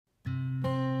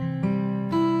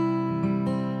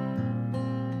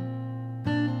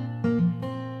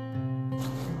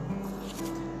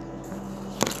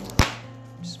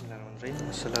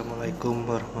Assalamualaikum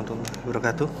warahmatullahi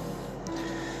wabarakatuh.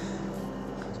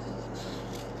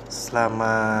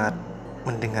 Selamat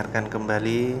mendengarkan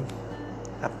kembali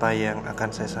apa yang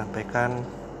akan saya sampaikan.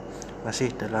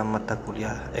 Masih dalam mata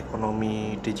kuliah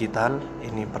ekonomi digital.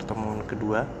 Ini pertemuan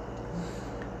kedua.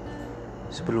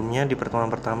 Sebelumnya di pertemuan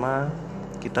pertama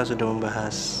kita sudah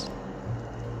membahas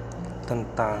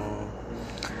tentang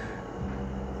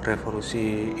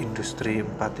revolusi industri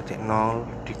 4.0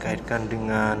 dikaitkan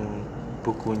dengan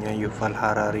bukunya Yuval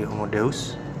Harari Homo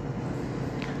Deus.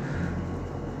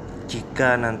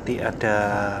 Jika nanti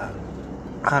ada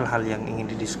hal-hal yang ingin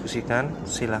didiskusikan,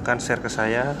 silakan share ke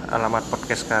saya alamat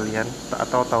podcast kalian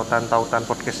atau tautan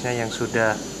podcastnya yang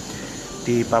sudah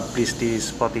dipublish di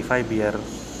Spotify biar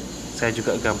saya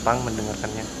juga gampang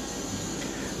mendengarkannya.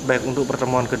 Baik, untuk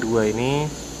pertemuan kedua ini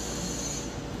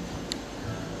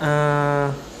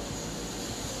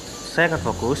saya akan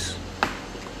fokus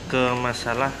ke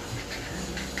masalah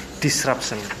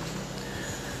disruption.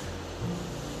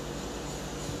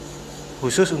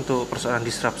 Khusus untuk persoalan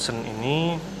disruption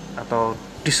ini atau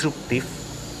disruptif,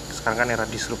 sekarang kan era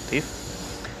disruptif,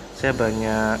 saya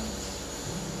banyak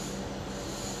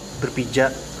berpijak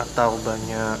atau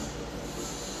banyak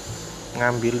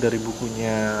ngambil dari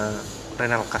bukunya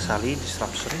Renal Kasali,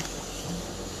 Disruption.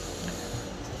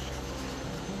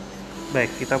 Baik,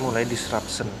 kita mulai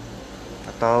disruption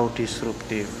atau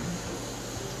disruptif.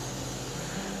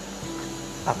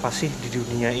 Apa sih di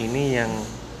dunia ini yang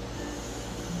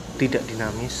tidak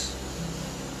dinamis?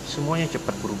 Semuanya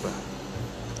cepat berubah.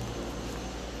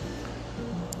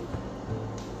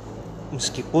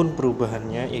 Meskipun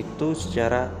perubahannya itu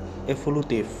secara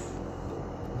evolutif,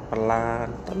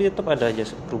 pelan, tapi tetap ada aja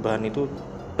perubahan itu,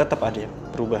 tetap ada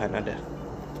perubahan ada.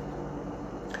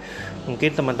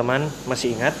 Mungkin teman-teman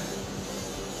masih ingat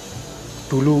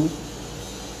dulu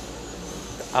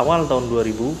awal tahun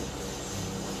 2000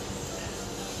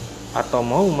 atau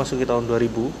mau masuki tahun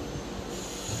 2000,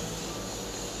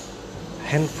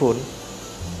 handphone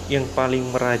yang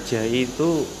paling merajai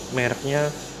itu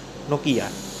mereknya Nokia.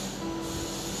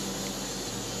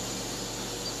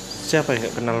 Siapa yang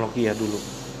gak kenal Nokia dulu?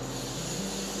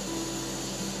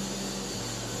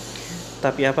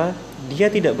 Tapi apa? Dia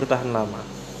tidak bertahan lama.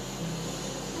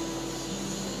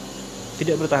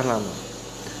 Tidak bertahan lama.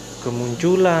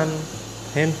 Kemunculan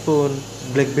handphone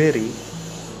BlackBerry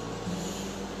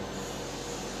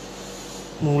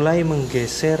mulai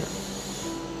menggeser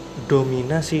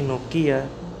dominasi Nokia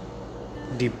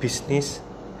di bisnis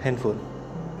handphone.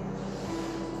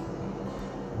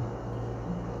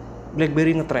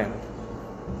 BlackBerry ngetrend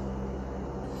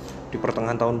di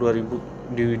pertengahan tahun 2000,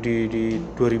 di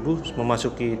 2000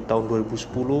 memasuki tahun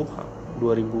 2010,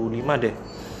 2005 deh,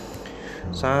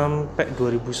 sampai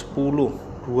 2010,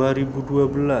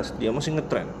 2012 dia masih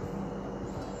ngetrend.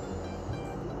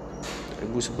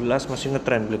 2011 masih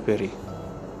ngetrend BlackBerry.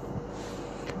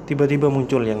 Tiba-tiba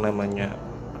muncul yang namanya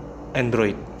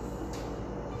Android.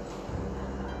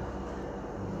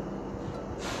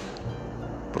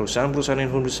 Perusahaan-perusahaan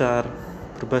handphone besar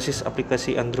berbasis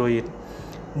aplikasi Android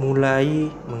mulai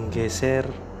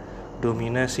menggeser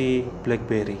dominasi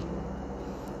BlackBerry.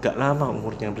 Gak lama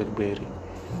umurnya BlackBerry,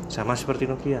 sama seperti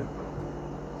Nokia.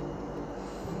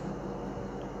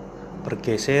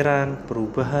 Pergeseran,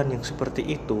 perubahan yang seperti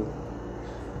itu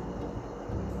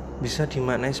bisa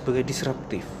dimaknai sebagai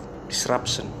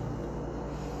disruption.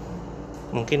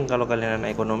 Mungkin kalau kalian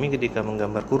anak ekonomi, ketika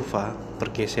menggambar kurva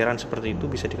pergeseran seperti itu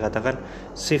bisa dikatakan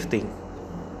shifting.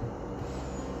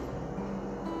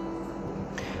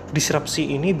 Disrupsi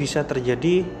ini bisa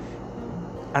terjadi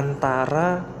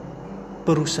antara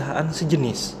perusahaan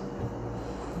sejenis.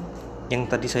 Yang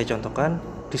tadi saya contohkan,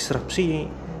 disrupsi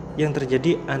yang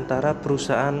terjadi antara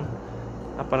perusahaan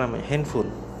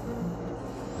handphone.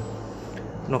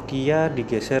 Nokia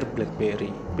digeser BlackBerry,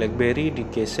 BlackBerry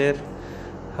digeser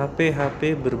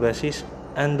HP berbasis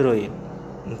Android,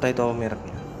 entah itu apa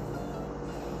mereknya.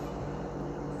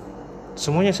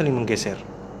 Semuanya saling menggeser.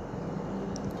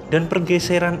 Dan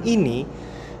pergeseran ini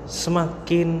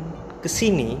semakin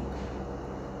kesini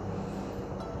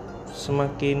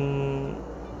semakin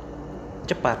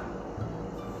cepat.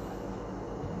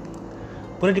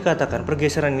 Boleh dikatakan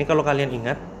pergeseran ini, kalau kalian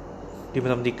ingat di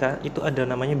matematika itu ada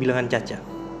namanya bilangan caca.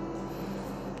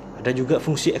 Ada juga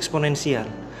fungsi eksponensial.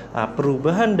 Nah,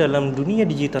 perubahan dalam dunia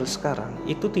digital sekarang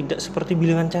itu tidak seperti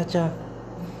bilangan caca,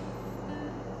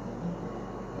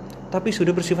 tapi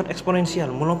sudah bersifat eksponensial,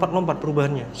 melompat-lompat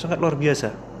perubahannya, sangat luar biasa.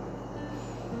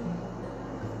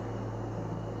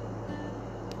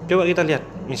 Coba kita lihat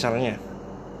misalnya,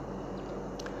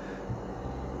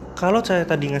 kalau saya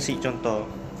tadi ngasih contoh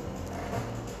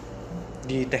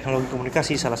di teknologi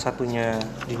komunikasi, salah satunya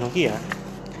di Nokia,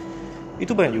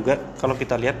 itu banyak juga kalau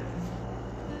kita lihat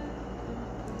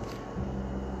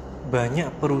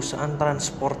banyak perusahaan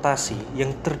transportasi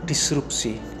yang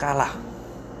terdisrupsi, kalah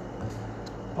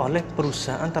oleh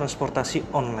perusahaan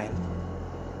transportasi online.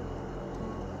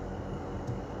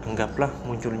 Anggaplah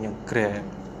munculnya Grab,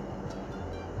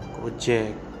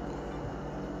 Gojek,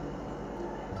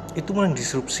 itu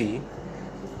mendisrupsi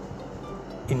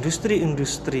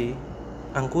industri-industri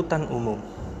angkutan umum.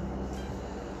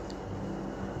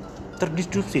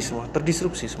 Terdisrupsi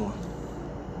semua.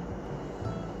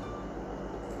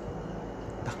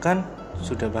 Bahkan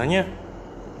sudah banyak,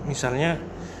 misalnya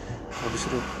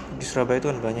di Surabaya itu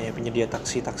kan banyak ya penyedia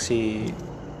taksi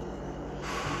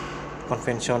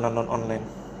konvensional non online.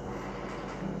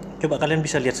 Coba kalian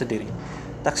bisa lihat sendiri,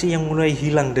 taksi yang mulai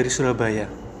hilang dari Surabaya,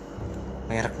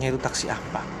 mereknya itu taksi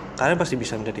apa? Kalian pasti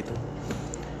bisa melihat itu.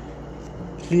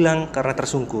 Hilang karena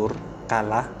tersungkur,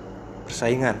 kalah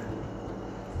persaingan.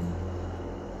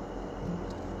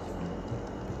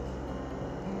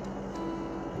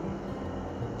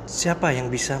 Siapa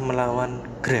yang bisa melawan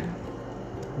Grab?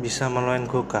 Bisa melawan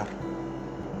Gokar?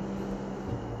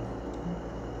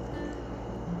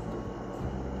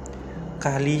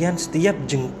 Kalian setiap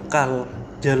jengkal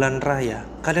jalan raya,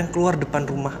 kalian keluar depan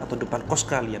rumah atau depan kos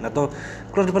kalian atau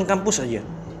keluar depan kampus aja,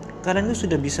 kalian itu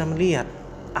sudah bisa melihat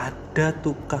ada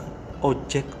tukang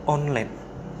ojek online.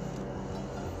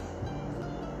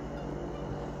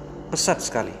 Pesat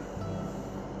sekali.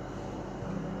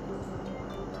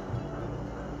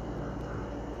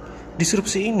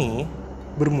 Disrupsi ini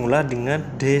bermula dengan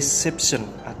deception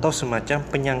atau semacam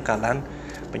penyangkalan.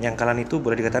 Penyangkalan itu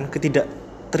boleh dikatakan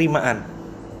ketidakterimaan.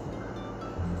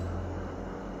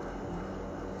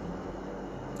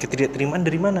 Ketidakterimaan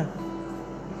dari mana?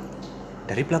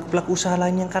 Dari pelaku-pelaku usaha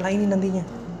lain yang kalah ini nantinya.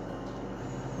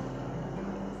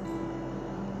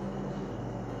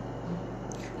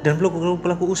 Dan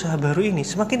pelaku usaha baru ini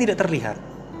semakin tidak terlihat.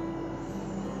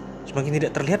 Semakin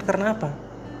tidak terlihat karena apa?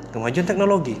 Kemajuan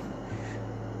teknologi.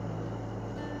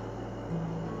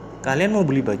 Kalian mau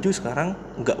beli baju sekarang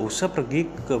nggak usah pergi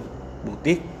ke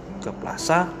butik, ke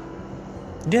plaza.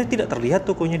 Dia tidak terlihat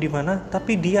tokonya di mana,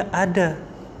 tapi dia ada.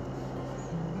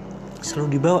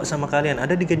 Selalu dibawa sama kalian,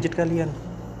 ada di gadget kalian.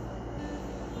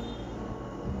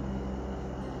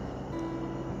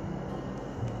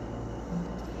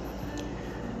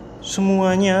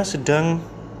 Semuanya sedang,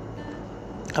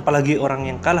 apalagi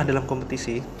orang yang kalah dalam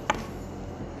kompetisi,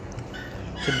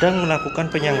 sedang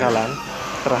melakukan penyangkalan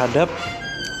terhadap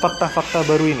fakta-fakta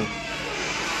baru ini.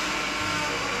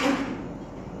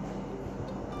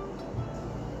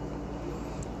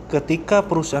 Ketika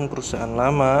perusahaan-perusahaan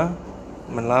lama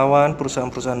melawan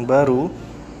perusahaan-perusahaan baru,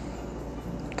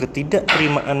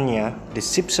 ketidakterimaannya,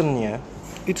 deceptionnya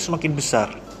itu semakin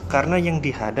besar karena yang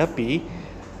dihadapi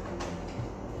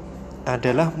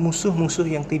adalah musuh-musuh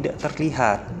yang tidak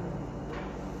terlihat.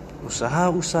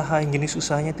 Usaha-usaha yang jenis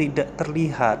usahanya tidak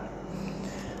terlihat.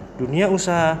 Dunia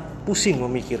usaha pusing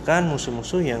memikirkan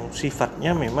musuh-musuh yang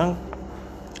sifatnya memang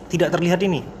tidak terlihat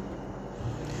ini.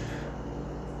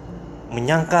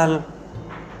 Menyangkal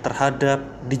terhadap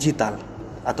digital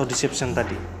atau deception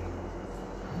tadi.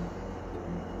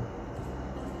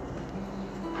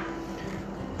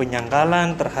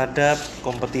 Penyangkalan terhadap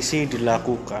kompetisi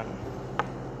dilakukan.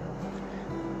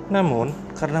 Namun,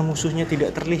 karena musuhnya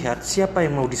tidak terlihat, siapa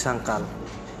yang mau disangkal?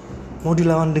 Mau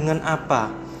dilawan dengan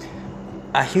apa?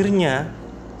 Akhirnya,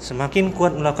 semakin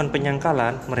kuat melakukan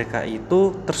penyangkalan, mereka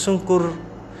itu tersungkur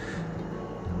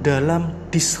dalam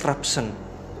disruption.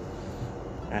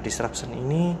 Nah, disruption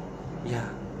ini ya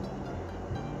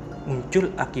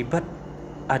muncul akibat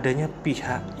adanya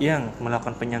pihak yang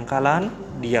melakukan penyangkalan,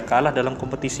 dia kalah dalam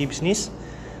kompetisi bisnis,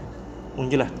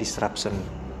 muncullah disruption.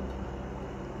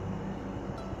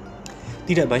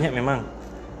 Tidak banyak memang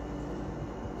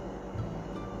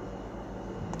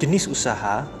jenis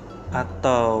usaha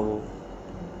atau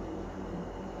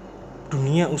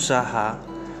dunia usaha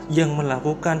yang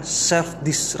melakukan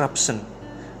self-disruption,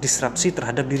 disrupsi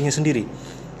terhadap dirinya sendiri.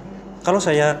 Kalau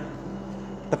saya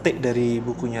petik dari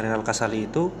bukunya Renal Kasali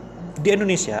itu, di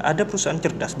Indonesia ada perusahaan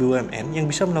cerdas BUMN yang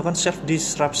bisa melakukan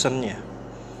self-disruption-nya.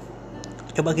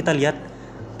 Coba kita lihat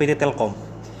PT Telkom.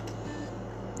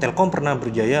 Telkom pernah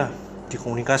berjaya di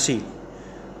komunikasi.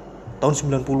 Tahun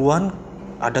 90-an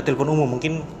ada telepon umum,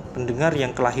 mungkin pendengar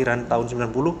yang kelahiran tahun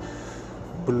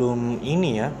 90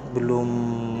 belum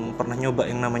pernah nyoba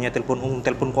yang namanya telepon umum,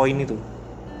 telepon koin itu.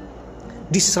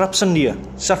 Disruption dia,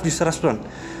 self disruption.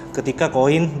 Ketika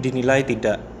koin dinilai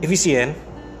tidak efisien,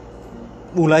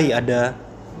 mulai ada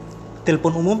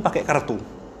telepon umum pakai kartu.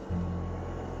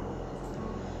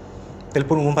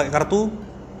 Telepon umum pakai kartu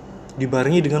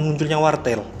dibarengi dengan munculnya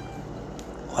wartel,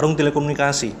 warung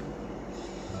telekomunikasi.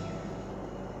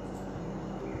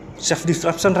 Self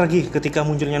disruption lagi ketika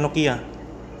munculnya Nokia,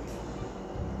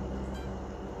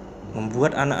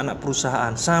 membuat anak-anak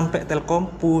perusahaan sampai Telkom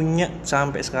punya,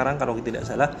 sampai sekarang kalau tidak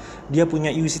salah dia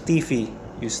punya UCTV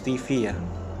ya.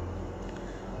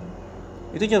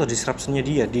 Itu contoh disruptionnya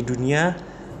dia di dunia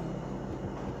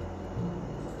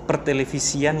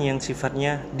pertelevisian yang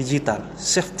sifatnya digital,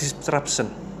 self disruption.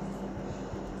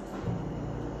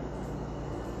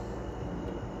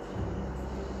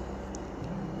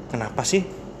 Kenapa sih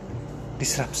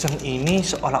disruption ini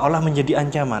seolah-olah menjadi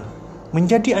ancaman?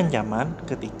 Menjadi ancaman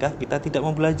ketika kita tidak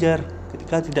mau belajar,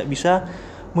 ketika tidak bisa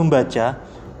membaca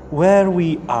where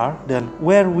we are dan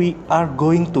where we are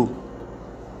going to.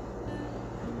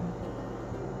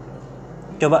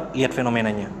 Coba lihat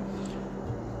fenomenanya.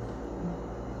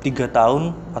 3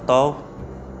 tahun atau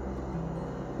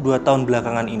 2 tahun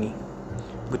belakangan ini,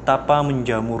 betapa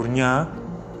menjamurnya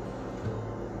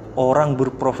orang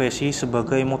berprofesi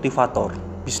sebagai motivator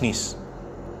bisnis.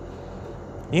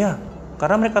 Ya,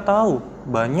 karena mereka tahu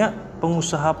banyak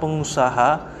pengusaha-pengusaha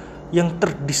yang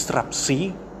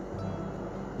terdisrupsi,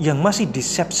 yang masih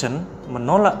deception,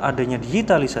 menolak adanya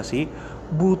digitalisasi,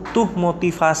 butuh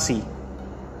motivasi.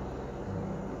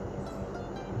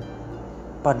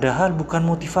 Padahal bukan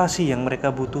motivasi yang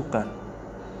mereka butuhkan.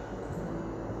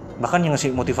 Bahkan yang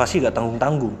ngasih motivasi gak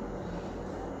tanggung-tanggung.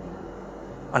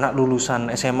 Anak lulusan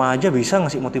SMA aja bisa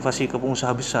ngasih motivasi ke pengusaha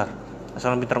besar,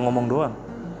 asal pintar ngomong doang.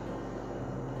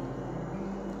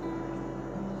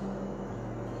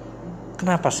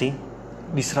 Kenapa sih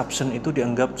disruption itu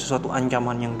dianggap sesuatu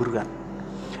ancaman yang berat?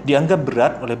 Dianggap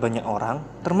berat oleh banyak orang,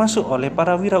 termasuk oleh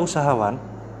para wirausahawan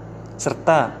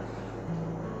serta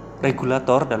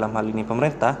regulator, dalam hal ini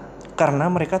pemerintah, karena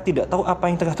mereka tidak tahu apa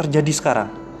yang tengah terjadi sekarang.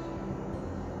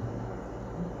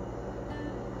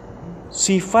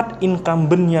 Sifat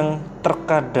incumbent yang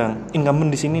terkadang,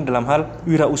 incumbent di sini dalam hal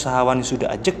wirausahawan yang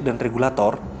sudah ajak dan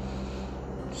regulator,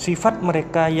 sifat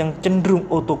mereka yang cenderung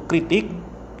otokritik,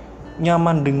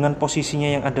 nyaman dengan posisinya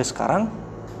yang ada sekarang,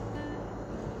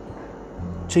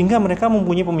 sehingga mereka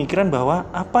mempunyai pemikiran bahwa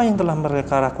apa yang telah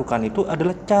mereka lakukan itu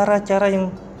adalah cara-cara yang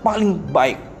paling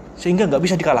baik, sehingga nggak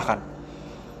bisa dikalahkan.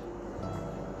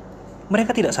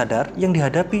 Mereka tidak sadar yang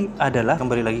dihadapi adalah,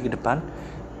 kembali lagi ke depan,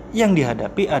 yang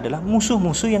dihadapi adalah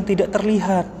musuh-musuh yang tidak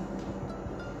terlihat.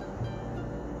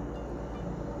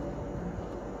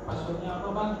 Maksudnya apa,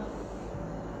 Bang?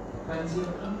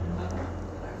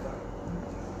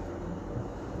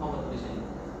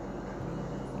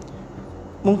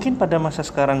 Mungkin pada masa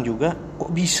sekarang juga,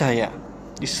 kok bisa ya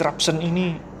disruption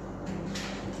ini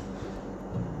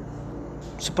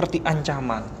seperti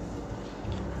ancaman.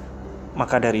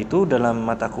 Maka dari itu dalam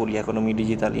mata kuliah ekonomi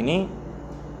digital ini,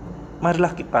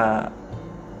 marilah kita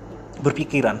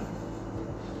berpikiran,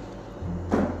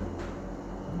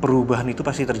 perubahan itu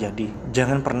pasti terjadi.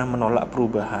 Jangan pernah menolak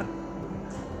perubahan.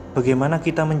 Bagaimana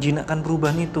kita menjinakkan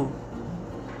perubahan itu?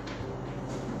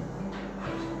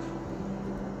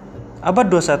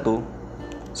 Abad 21,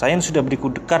 sains sudah begitu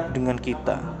dekat dengan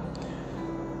kita.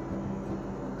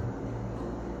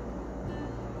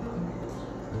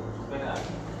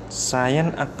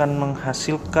 Sains akan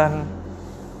menghasilkan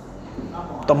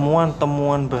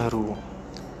temuan-temuan baru.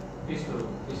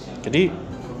 Jadi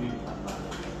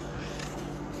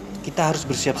kita harus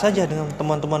bersiap saja dengan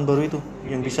temuan-temuan baru itu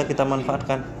yang bisa kita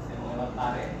manfaatkan.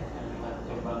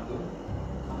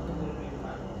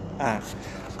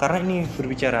 Karena ini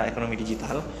berbicara ekonomi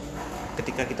digital,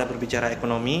 ketika kita berbicara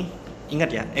ekonomi, ingat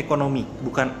ya, ekonomi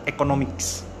bukan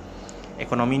economics.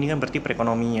 Ekonomi ini kan berarti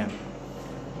perekonomian,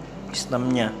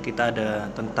 sistemnya, kita ada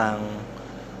tentang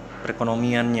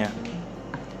perekonomiannya.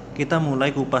 Kita mulai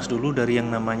kupas dulu dari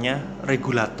yang namanya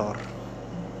regulator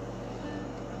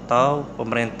atau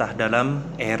pemerintah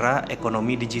dalam era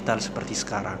ekonomi digital seperti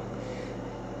sekarang.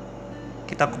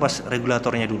 Kita kupas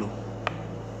regulatornya dulu.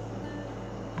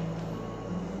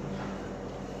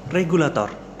 Regulator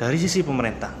dari sisi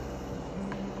pemerintah.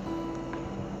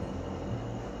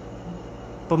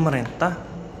 Pemerintah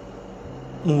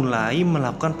mulai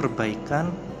melakukan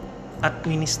perbaikan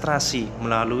administrasi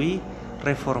melalui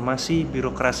reformasi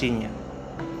birokrasinya.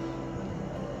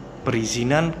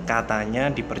 Perizinan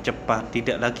katanya dipercepat,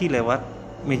 tidak lagi lewat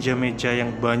meja-meja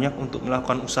yang banyak untuk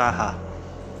melakukan usaha.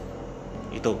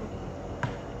 Itu.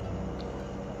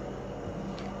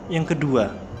 Yang kedua,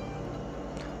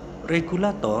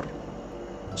 regulator,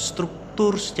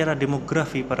 struktur secara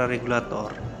demografi para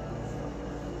regulator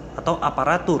atau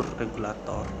aparatur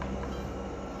regulator.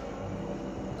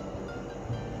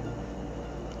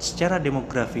 Secara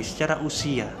demografi, secara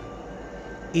usia,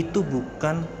 itu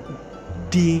bukan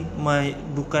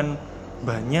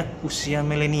banyak usia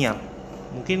milenial.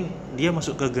 Mungkin dia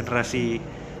masuk ke generasi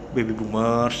baby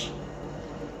boomers,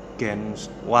 Gen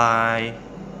Y.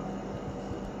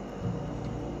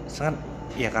 Sangat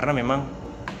ya, karena memang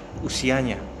usia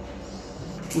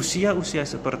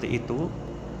seperti itu.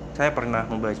 Saya pernah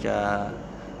membaca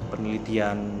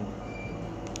penelitian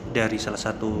dari salah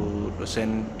satu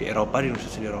dosen di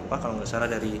Universitas di Eropa, kalau nggak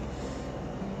salah dari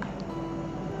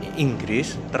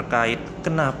Inggris, terkait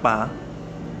kenapa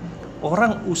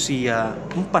orang usia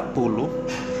 40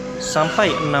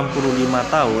 sampai 65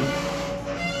 tahun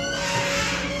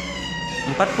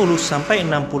 40 sampai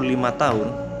 65 tahun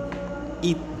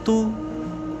itu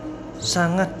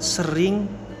sangat sering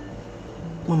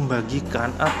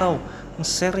membagikan atau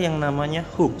share yang namanya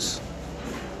hoax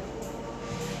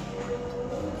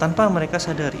tanpa mereka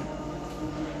sadari.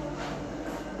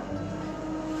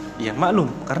 Ya maklum,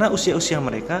 karena usia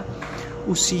mereka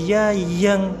usia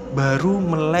yang baru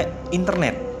melek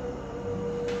internet.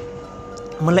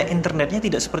 Melek internetnya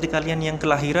tidak seperti kalian yang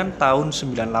kelahiran tahun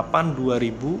 98,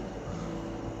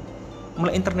 2000.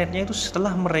 Melek internetnya itu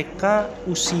setelah mereka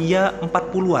usia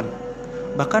 40-an.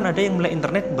 Bahkan ada yang melek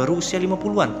internet baru usia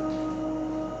 50-an.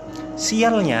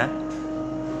 Sialnya,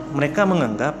 mereka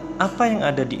menganggap apa yang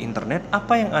ada di internet,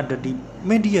 apa yang ada di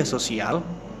media sosial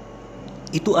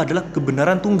itu adalah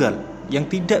kebenaran tunggal yang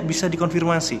tidak bisa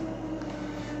dikonfirmasi.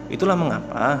 Itulah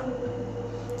mengapa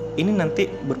ini nanti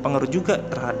berpengaruh juga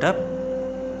terhadap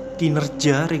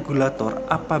kinerja regulator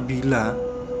apabila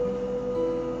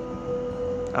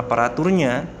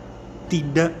aparaturnya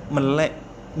tidak melek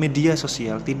media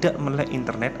sosial, tidak melek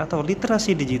internet, atau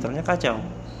literasi digitalnya kacau.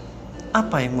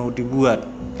 Apa yang mau dibuat?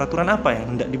 Peraturan apa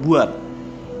yang hendak dibuat?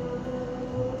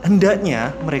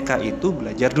 Hendaknya mereka itu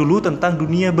belajar dulu tentang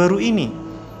dunia baru ini.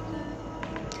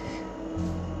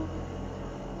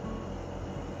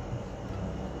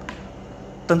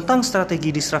 Tentang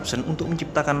strategi disruption untuk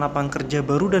menciptakan lapangan kerja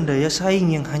baru dan daya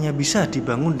saing yang hanya bisa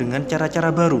dibangun dengan cara-cara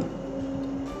baru.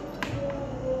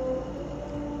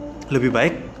 Lebih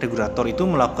baik regulator itu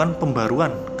melakukan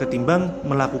pembaruan ketimbang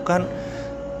melakukan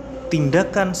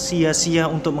tindakan sia-sia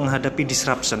untuk menghadapi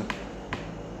disruption.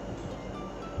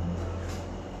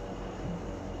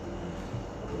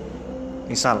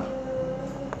 Misal,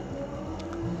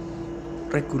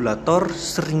 regulator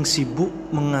sering sibuk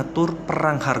mengatur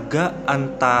perang harga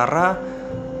antara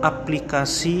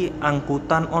aplikasi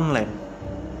angkutan online.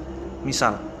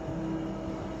 Misal,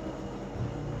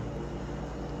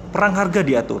 perang harga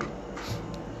diatur,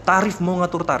 tarif mau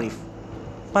ngatur tarif.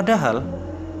 Padahal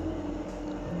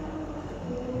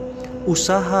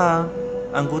usaha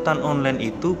angkutan online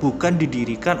itu bukan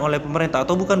didirikan oleh pemerintah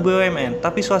atau bukan BUMN,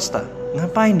 tapi swasta.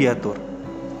 Ngapain diatur?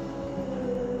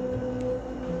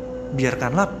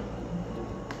 Biarkanlah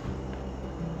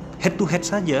head to head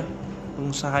saja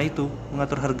pengusaha itu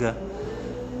mengatur harga.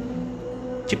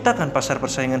 Ciptakan pasar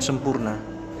persaingan sempurna,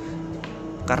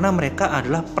 karena mereka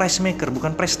adalah price maker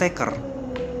bukan price taker.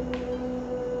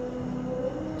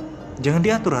 Jangan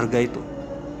diatur harga itu.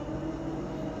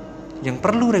 Yang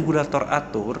perlu regulator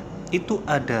atur itu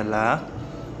adalah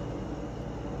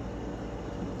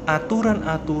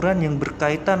aturan-aturan yang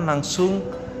berkaitan langsung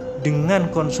dengan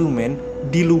konsumen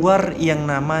di luar yang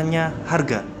namanya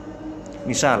harga.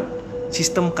 Misal,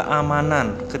 sistem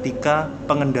keamanan ketika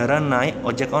pengendara naik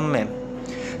ojek online,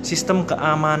 sistem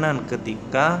keamanan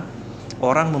ketika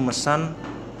orang memesan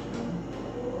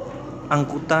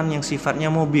angkutan yang sifatnya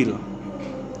mobil,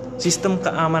 sistem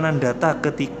keamanan data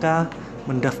ketika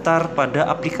mendaftar pada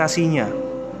aplikasinya.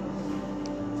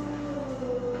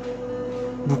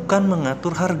 Bukan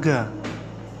mengatur harga.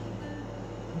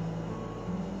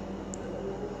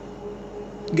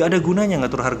 Gak ada gunanya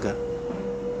ngatur harga.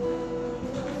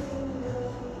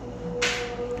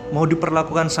 Mau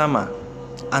diperlakukan sama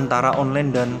antara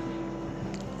online dan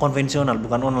konvensional,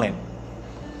 bukan online.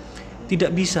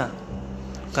 Tidak bisa,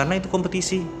 karena itu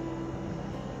kompetisi.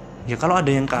 Ya kalau ada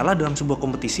yang kalah dalam sebuah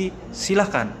kompetisi,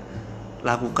 silahkan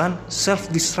lakukan self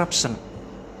disruption.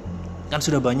 Kan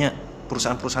sudah banyak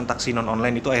perusahaan-perusahaan taksi non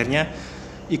online itu akhirnya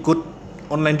ikut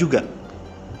online juga.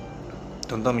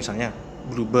 Contoh misalnya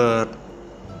Bluebird.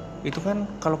 Itu kan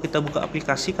kalau kita buka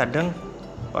aplikasi kadang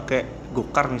pakai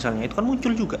Gokar misalnya, itu kan muncul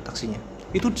juga taksinya.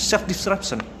 Itu self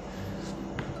disruption.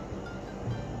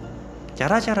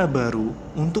 Cara-cara baru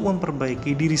untuk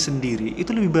memperbaiki diri sendiri itu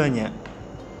lebih banyak.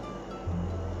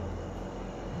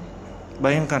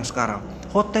 Bayangkan sekarang,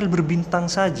 hotel berbintang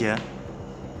saja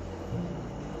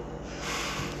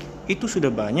itu sudah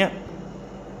banyak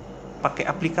pakai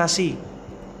aplikasi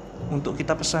untuk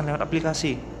kita pesan lewat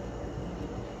aplikasi.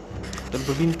 Hotel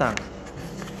berbintang.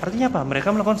 Artinya apa?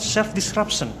 Mereka melakukan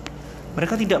self-disruption.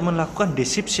 Mereka tidak melakukan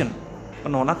deception,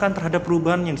 penolakan terhadap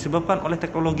perubahan yang disebabkan oleh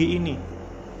teknologi ini.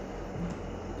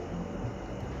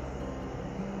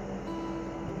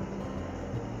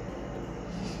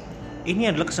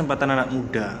 Ini adalah kesempatan anak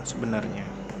muda sebenarnya.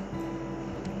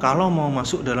 Kalau mau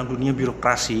masuk dalam dunia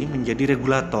birokrasi menjadi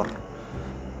regulator.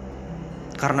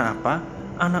 Karena apa?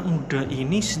 Anak muda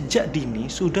ini sejak dini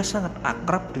sudah sangat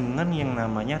akrab dengan yang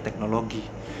namanya teknologi.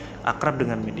 Akrab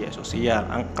dengan media sosial,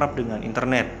 akrab dengan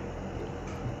internet.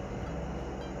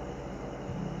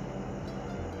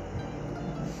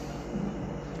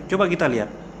 Coba kita lihat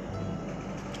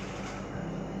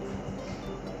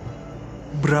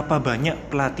berapa banyak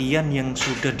pelatihan yang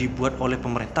sudah dibuat oleh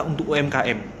pemerintah untuk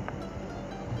UMKM,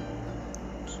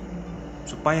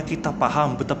 supaya kita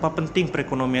paham betapa penting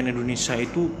perekonomian Indonesia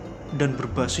itu dan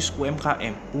berbasis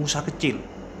UMKM, pengusaha kecil.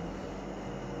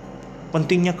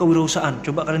 Pentingnya kewirausahaan.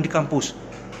 Coba kalian di kampus,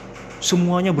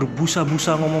 semuanya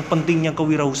berbusa-busa ngomong pentingnya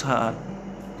kewirausahaan.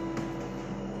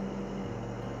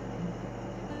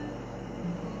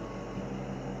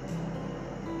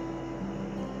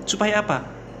 Supaya apa?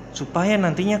 Supaya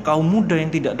nantinya kaum muda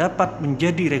yang tidak dapat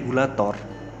menjadi regulator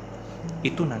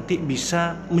itu nanti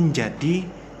bisa menjadi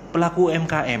pelaku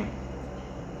UMKM.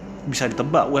 Bisa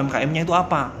ditebak UMKM-nya itu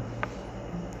apa.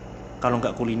 Kalau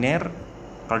nggak kuliner,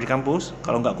 kalau di kampus,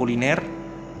 kalau nggak kuliner,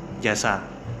 jasa.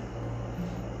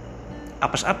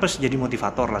 Apes-apes jadi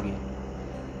motivator lagi.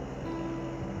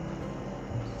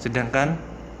 Sedangkan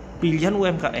pilihan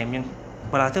UMKM yang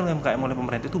pelatihan UMKM oleh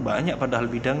pemerintah itu banyak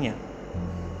padahal bidangnya.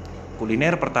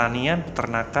 Kuliner, pertanian,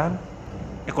 peternakan,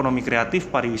 ekonomi kreatif,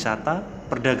 pariwisata,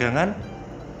 perdagangan.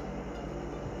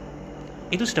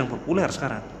 Itu sedang populer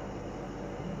sekarang.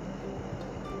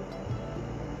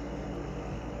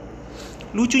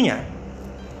 Lucunya,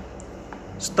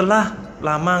 setelah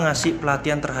lama ngasih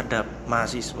pelatihan terhadap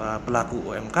mahasiswa pelaku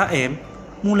UMKM,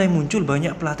 mulai muncul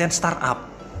banyak pelatihan startup.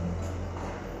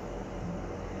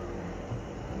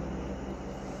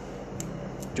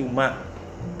 Cuma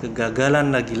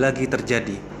kegagalan lagi-lagi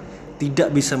terjadi. Tidak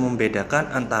bisa membedakan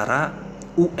antara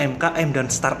UMKM dan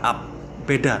startup.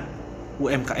 Beda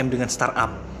UMKM dengan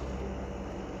startup.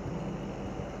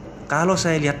 Kalau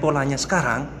saya lihat polanya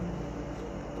sekarang,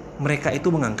 mereka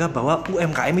itu menganggap bahwa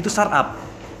UMKM itu startup.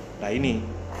 Nah ini,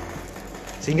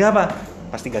 sehingga apa?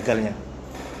 Pasti gagalnya.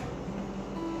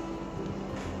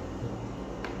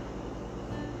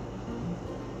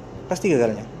 Pasti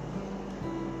gagalnya.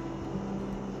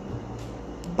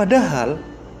 Padahal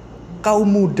kaum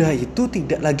muda itu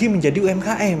tidak lagi menjadi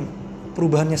UMKM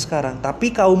perubahannya sekarang, tapi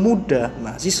kaum muda,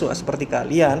 mahasiswa seperti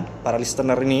kalian, para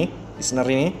listener ini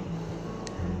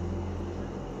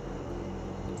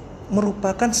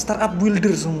merupakan startup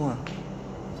builder semua.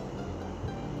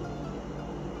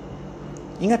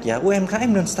 Ingat ya, UMKM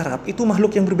dan startup itu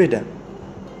makhluk yang berbeda.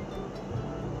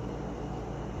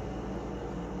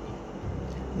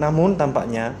 Namun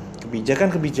tampaknya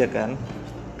kebijakan-kebijakan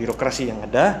birokrasi yang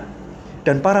ada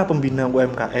dan para pembina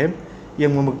UMKM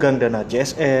yang memegang dana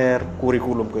CSR,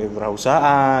 kurikulum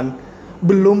kewirausahaan,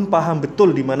 belum paham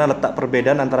betul di mana letak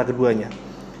perbedaan antara keduanya.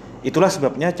 Itulah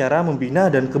sebabnya cara membina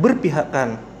dan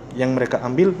keberpihakan yang mereka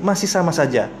ambil masih sama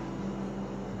saja.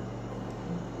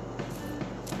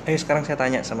 Ayo sekarang saya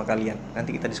tanya sama kalian,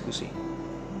 nanti kita diskusi.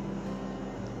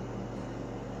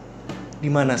 Di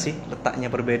mana sih letaknya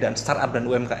perbedaan startup dan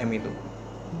UMKM itu?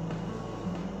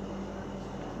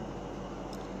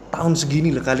 Tahun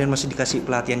segini loh kalian masih dikasih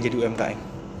pelatihan jadi UMKM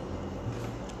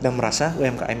dan merasa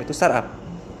UMKM itu startup.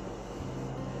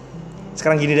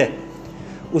 Sekarang gini deh,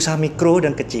 usaha mikro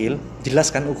dan kecil,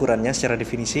 jelaskan ukurannya secara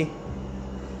definisi.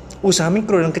 Usaha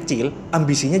mikro dan kecil,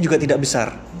 ambisinya juga tidak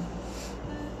besar.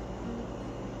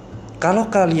 Kalau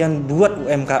kalian buat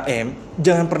UMKM,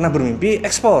 jangan pernah bermimpi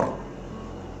ekspor,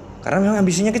 karena memang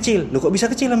ambisinya kecil. Loh kok bisa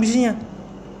kecil ambisinya?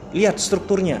 Lihat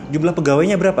strukturnya, jumlah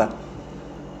pegawainya berapa?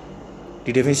 Di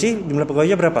definisi jumlah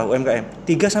pegawainya berapa UMKM?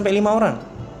 3-5 orang.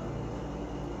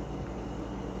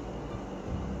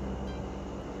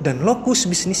 Dan lokus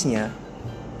bisnisnya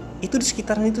itu di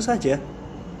sekitaran itu saja.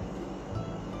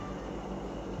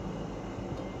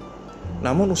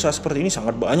 Namun usaha seperti ini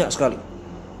sangat banyak sekali.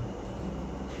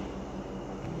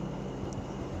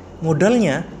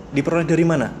 Modalnya diperoleh dari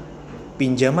mana?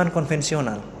 Pinjaman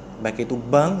konvensional, baik itu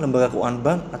bank, lembaga keuangan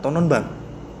bank atau non-bank.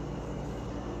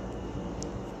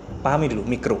 Pahami dulu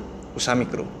mikro, usaha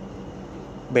mikro.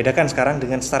 Bedakan sekarang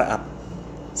dengan startup.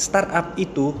 Startup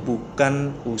itu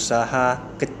bukan usaha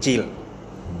kecil.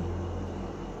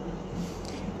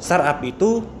 Startup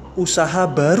itu usaha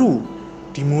baru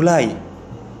dimulai.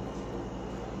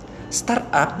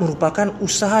 Startup merupakan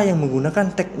usaha yang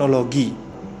menggunakan teknologi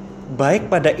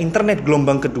baik pada internet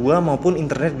gelombang kedua maupun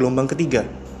internet gelombang ketiga.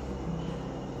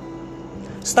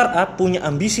 Startup punya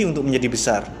ambisi untuk menjadi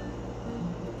besar.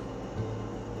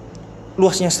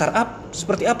 Luasnya startup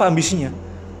seperti apa ambisinya?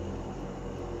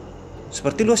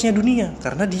 Seperti luasnya dunia,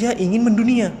 karena dia ingin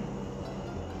mendunia.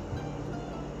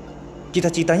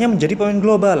 Cita-citanya menjadi pemain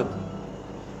global.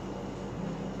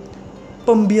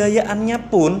 Pembiayaannya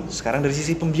pun, sekarang dari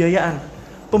sisi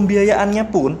pembiayaannya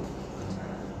pun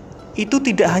itu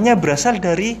tidak hanya berasal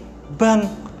dari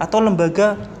bank atau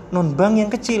lembaga non-bank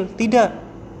yang kecil, tidak.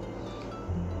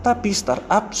 Tapi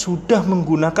startup sudah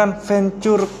menggunakan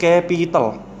venture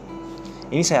capital.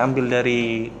 Ini saya ambil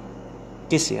dari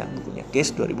Case ya, bukunya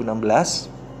Case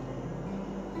 2016.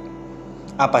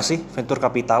 Apa sih venture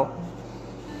capital?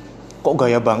 Kok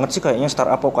gaya banget sih kayaknya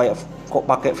startup kok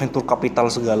pakai venture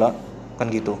capital segala, kan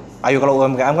gitu. Ayo kalau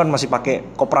UMKM kan masih pakai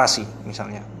koperasi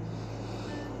misalnya.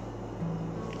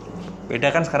 Beda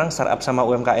kan sekarang startup sama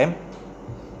UMKM?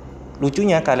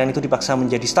 Lucunya kalian itu dipaksa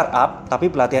menjadi startup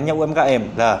tapi pelatihannya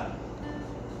UMKM. Lah.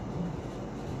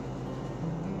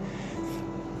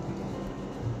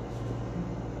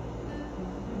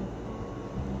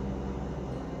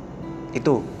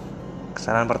 Itu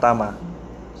kesalahan pertama.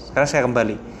 Sekarang saya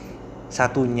kembali.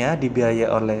 Satunya dibiayai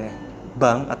oleh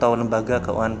bank atau lembaga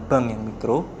keuangan bank yang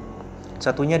mikro.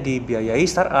 Satunya dibiayai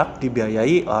startup,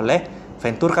 dibiayai oleh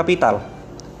venture capital.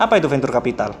 Apa itu venture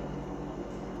capital?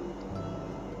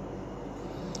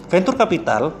 Venture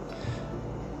capital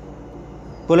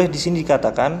boleh di sini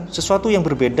dikatakan sesuatu yang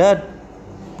berbeda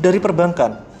dari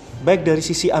perbankan, baik dari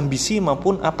sisi ambisi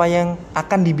maupun apa yang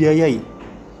akan dibiayai.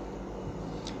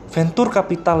 Venture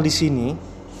capital di sini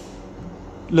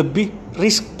lebih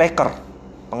risk taker,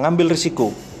 pengambil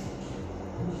risiko,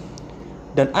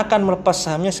 dan akan melepas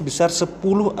sahamnya sebesar 10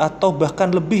 atau bahkan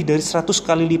lebih dari 100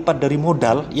 kali lipat dari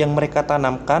modal yang mereka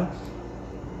tanamkan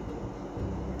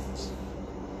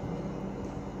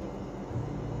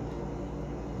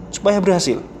supaya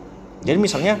berhasil. Jadi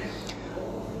misalnya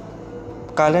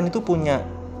kalian itu punya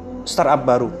startup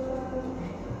baru,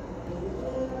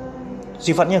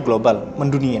 sifatnya global,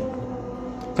 mendunia.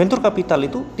 Venture capital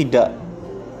itu tidak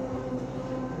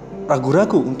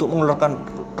ragu-ragu untuk mengeluarkan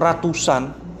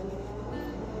ratusan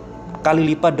kali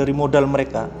lipat dari modal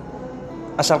mereka,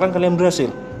 asalkan kalian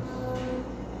berhasil.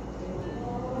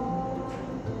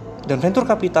 Dan venture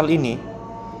capital ini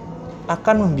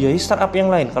akan membiayai startup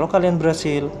yang lain. Kalau kalian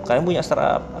berhasil, kalian punya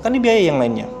startup, akan dibiayai yang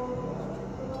lainnya.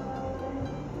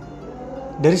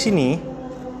 Dari sini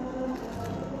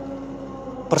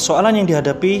persoalan yang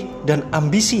dihadapi dan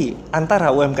ambisi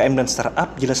antara UMKM dan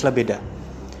startup jelaslah beda.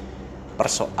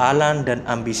 Persoalan dan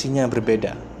ambisinya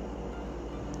berbeda.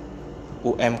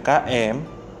 UMKM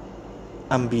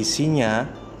ambisinya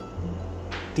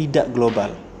tidak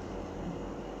global,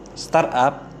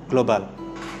 startup global.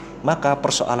 Maka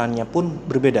persoalannya pun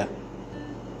berbeda,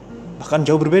 bahkan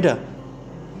jauh berbeda.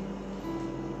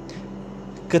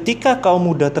 Ketika kaum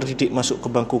muda terdidik masuk ke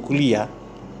bangku kuliah,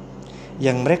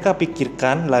 yang mereka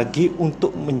pikirkan lagi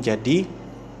untuk menjadi,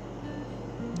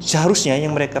 seharusnya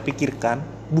yang mereka pikirkan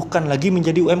bukan lagi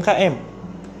menjadi UMKM,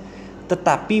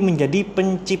 tetapi menjadi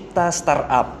pencipta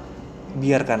startup.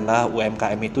 Biarkanlah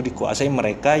UMKM itu dikuasai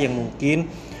mereka yang mungkin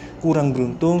kurang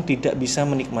beruntung, tidak bisa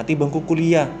menikmati bangku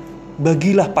kuliah.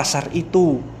 Bagilah pasar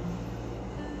itu.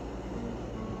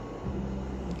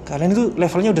 Kalian itu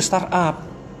levelnya udah startup,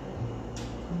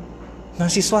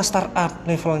 mahasiswa startup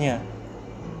levelnya.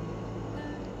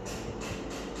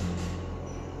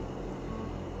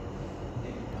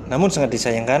 Namun sangat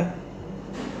disayangkan,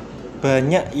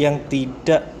 banyak yang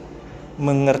tidak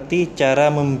mengerti cara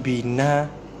membina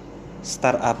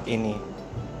startup ini.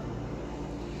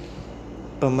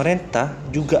 Pemerintah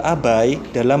juga abai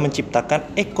dalam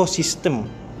menciptakan ekosistem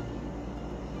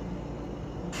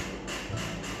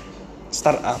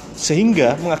startup,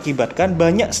 sehingga mengakibatkan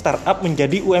banyak startup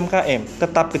menjadi UMKM,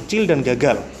 tetap kecil dan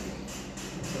gagal,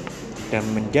 dan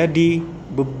menjadi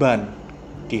beban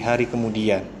di hari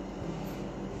kemudian.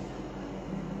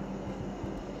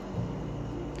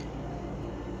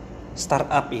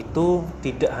 Startup itu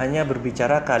tidak hanya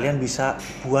berbicara kalian bisa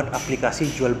buat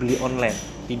aplikasi jual beli online,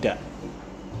 tidak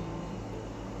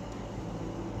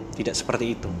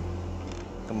seperti itu.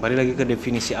 Kembali lagi ke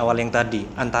definisi awal yang tadi,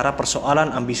 antara persoalan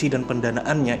ambisi dan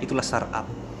pendanaannya, itulah startup.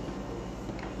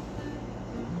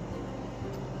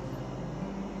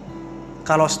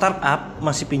 Kalau startup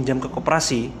masih pinjam ke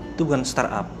koperasi, itu bukan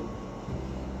startup,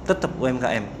 tetap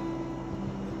UMKM.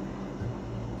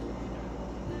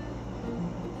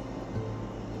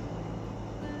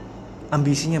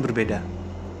 Ambisinya berbeda.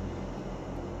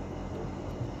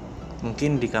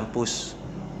 Mungkin di kampus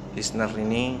listener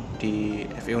ini di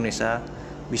FE Unesa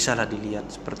bisa lah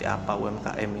dilihat seperti apa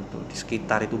UMKM itu. Di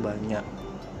sekitar itu banyak.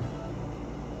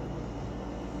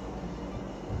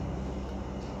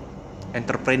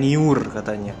 Entrepreneur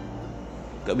katanya.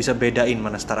 Gak bisa bedain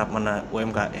mana startup mana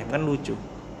UMKM, kan lucu.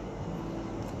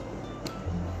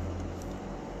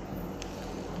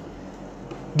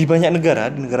 Di banyak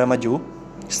negara, di negara maju,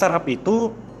 startup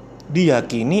itu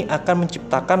diyakini akan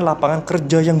menciptakan lapangan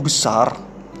kerja yang besar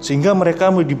sehingga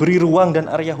mereka diberi ruang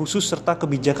dan area khusus serta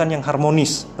kebijakan yang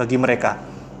harmonis bagi mereka.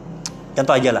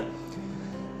 Contoh aja lah.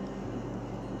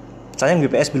 Sayang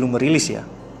BPS belum merilis ya.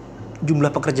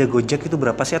 Jumlah pekerja Gojek itu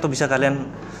berapa sih, atau bisa kalian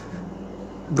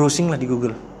browsing lah di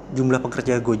Google. Jumlah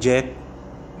pekerja Gojek,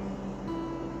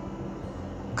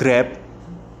 Grab,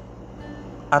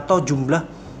 atau jumlah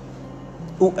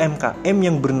UMKM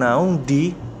yang bernaung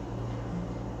di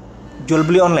jual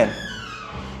beli online,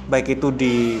 baik itu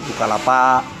di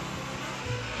Bukalapak,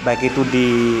 baik itu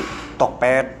di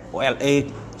Tokped, OLX,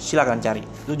 silakan cari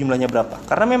itu jumlahnya berapa.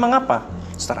 Karena memang apa,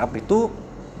 startup itu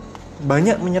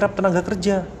banyak menyerap tenaga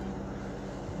kerja,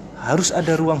 harus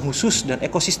ada ruang khusus dan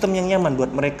ekosistem yang nyaman buat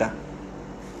mereka.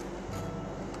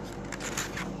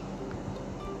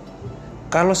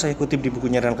 Kalau saya kutip di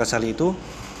bukunya Ran Kasali itu,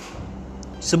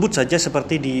 sebut saja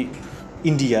seperti di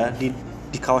India, di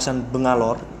kawasan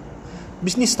Bangalore,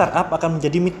 bisnis startup akan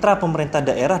menjadi mitra pemerintah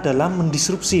daerah dalam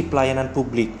mendisrupsi pelayanan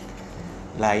publik.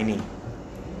 Lah ini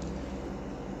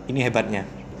hebatnya.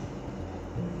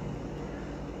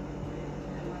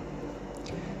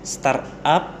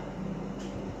 Startup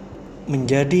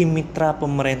menjadi mitra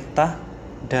pemerintah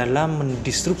dalam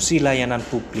mendisrupsi layanan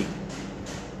publik.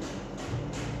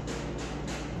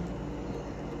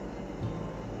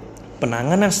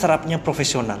 Penanganan startupnya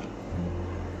profesional,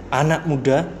 anak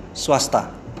muda,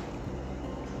 swasta.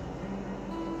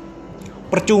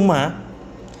 Percuma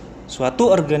suatu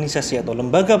organisasi atau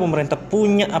lembaga pemerintah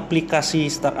punya aplikasi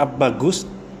startup bagus,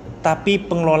 tapi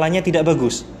pengelolanya tidak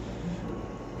bagus.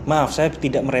 Maaf, saya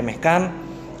tidak meremehkan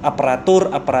aparatur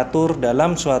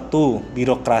dalam suatu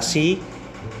birokrasi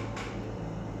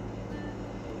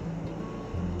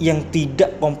yang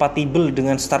tidak kompatibel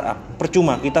dengan startup.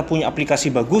 Percuma kita punya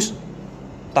aplikasi bagus,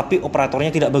 tapi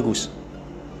operatornya tidak bagus.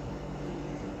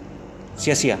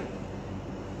 Sia-sia.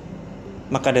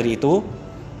 Maka dari itu,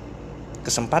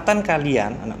 kesempatan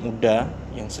kalian, anak muda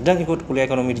yang sedang ikut kuliah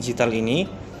ekonomi digital ini,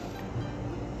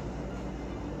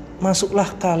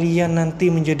 masuklah kalian nanti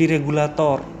menjadi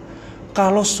regulator.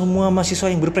 Kalau semua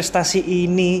mahasiswa yang berprestasi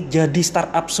ini jadi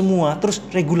startup semua, terus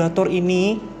regulator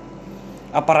ini,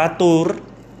 aparatur,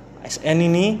 ASN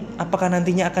ini, apakah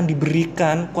nantinya akan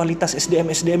diberikan kualitas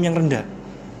SDM yang rendah?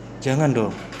 Jangan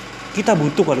dong. Kita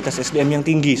butuh kualitas SDM yang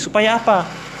tinggi. Supaya apa?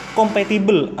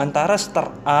 Kompatibel antara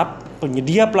startup,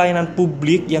 penyedia pelayanan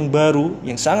publik yang baru,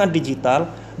 yang sangat digital,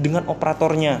 dengan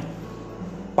operatornya.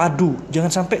 Padu.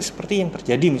 Jangan sampai seperti yang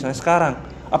terjadi misalnya sekarang.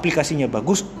 Aplikasinya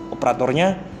bagus,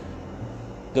 operatornya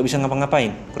gak bisa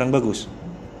ngapa-ngapain, kurang bagus,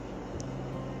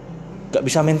 gak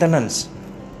bisa maintenance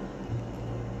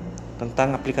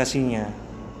tentang aplikasinya.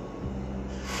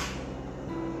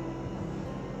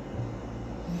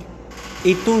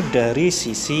 Itu dari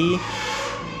sisi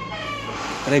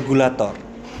regulator.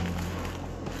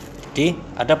 Jadi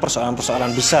ada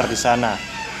persoalan-persoalan besar di sana.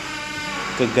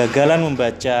 Kegagalan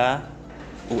membaca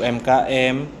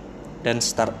UMKM dan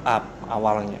startup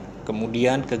awalnya.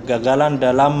 Kemudian kegagalan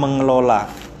dalam mengelola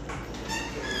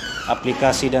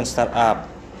aplikasi dan startup.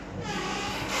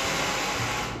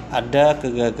 Ada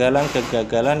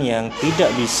kegagalan-kegagalan yang tidak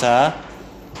bisa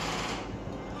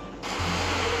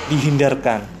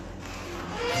dihindarkan.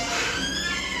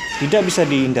 Tidak bisa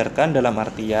dihindarkan dalam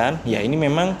artian, ya ini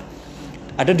memang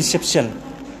ada deception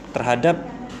terhadap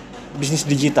bisnis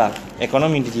digital,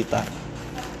 ekonomi digital.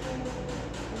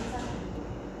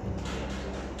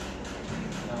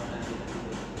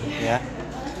 Ya,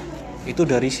 itu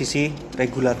dari sisi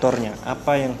regulatornya,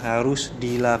 apa yang harus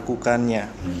dilakukannya.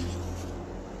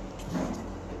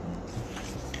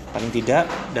 Paling tidak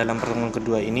dalam pertemuan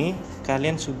kedua ini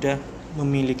kalian sudah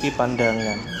memiliki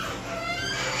pandangan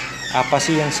apa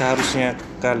sih yang seharusnya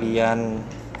kalian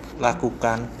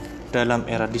lakukan dalam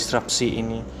era disrupsi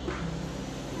ini.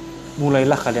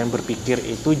 Mulailah kalian berpikir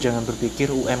itu, jangan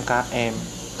berpikir UMKM,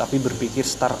 tapi berpikir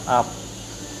startup.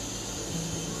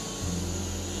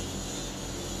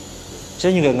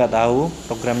 Saya juga nggak tahu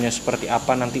programnya seperti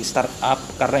apa nanti startup,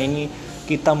 karena ini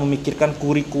kita memikirkan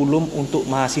kurikulum untuk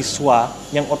mahasiswa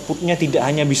yang outputnya tidak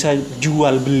hanya bisa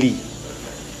jual beli.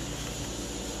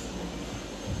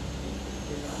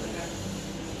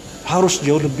 Harus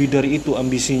jauh lebih dari itu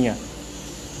ambisinya.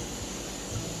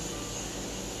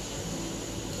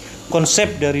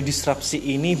 Konsep dari disrupsi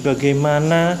ini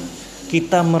bagaimana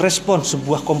kita merespon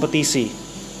sebuah kompetisi.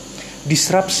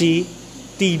 Disrupsi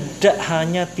tidak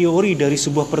hanya teori dari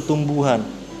sebuah pertumbuhan.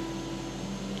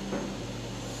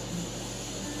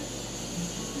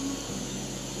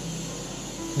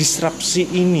 Disrupsi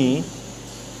ini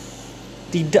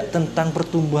tidak tentang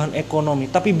pertumbuhan ekonomi,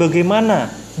 tapi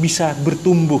bagaimana bisa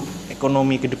bertumbuh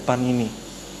ekonomi ke depan ini.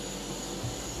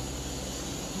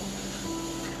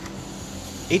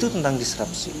 Itu tentang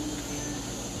disrupsi.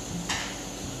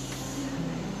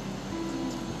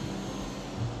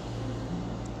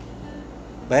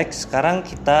 Baik, sekarang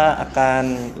kita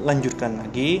akan lanjutkan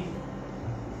lagi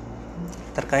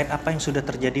terkait apa yang sudah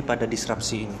terjadi pada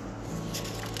disrupsi ini.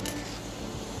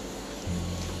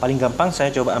 Paling gampang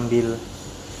saya coba ambil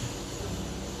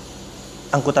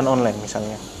angkutan online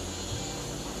misalnya.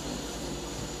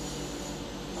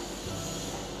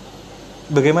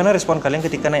 Bagaimana respon kalian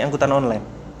ketika naik angkutan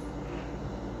online?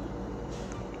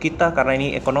 Kita karena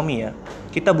ini ekonomi ya,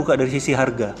 kita buka dari sisi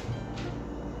harga.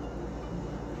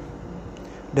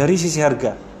 Dari sisi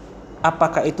harga,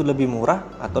 apakah itu lebih murah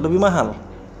atau lebih mahal?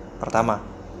 Pertama.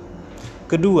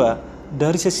 Kedua,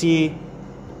 dari sisi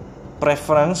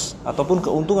preference ataupun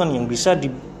keuntungan yang bisa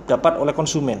didapat oleh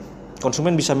konsumen.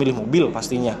 Konsumen bisa milih mobil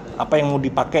pastinya, apa yang mau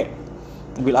dipakai,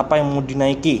 mobil apa yang mau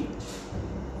dinaiki.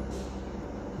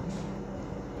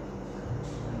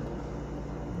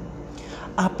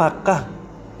 Apakah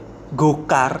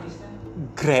Gokar,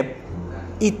 Grab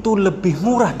itu lebih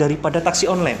murah daripada taksi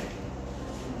online?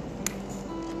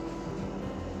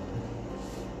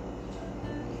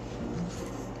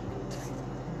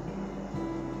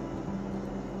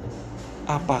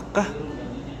 Apakah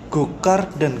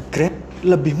Gokar dan Grab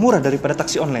lebih murah daripada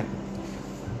taksi online?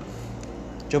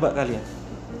 Coba kalian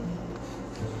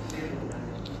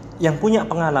yang punya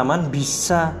pengalaman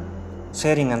bisa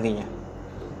sharing nantinya.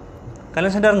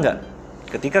 Kalian sadar nggak?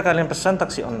 Ketika kalian pesan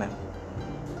taksi online,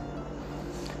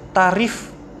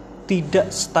 tarif tidak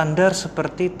standar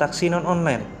seperti taksi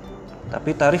non-online,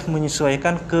 tapi tarif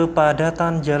menyesuaikan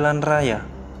kepadatan jalan raya.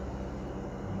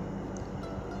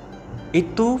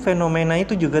 Itu fenomena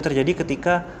itu juga terjadi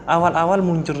ketika awal-awal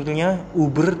munculnya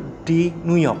Uber di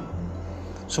New York.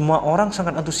 Semua orang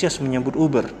sangat antusias menyambut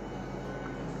Uber.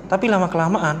 Tapi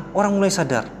lama-kelamaan orang mulai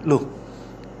sadar, loh,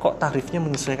 kok tarifnya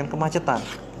menyesuaikan kemacetan?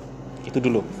 Itu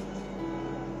dulu.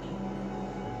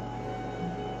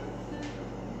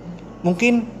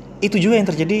 Mungkin itu juga yang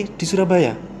terjadi di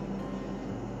Surabaya.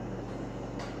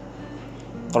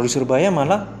 Kalau di Surabaya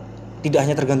malah tidak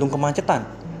hanya tergantung kemacetan,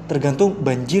 tergantung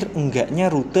banjir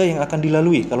enggaknya rute yang akan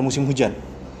dilalui kalau musim hujan.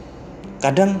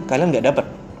 Kadang kalian nggak dapat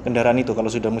kendaraan itu kalau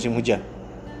sudah musim hujan.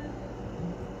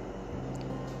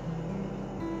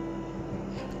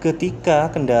 Ketika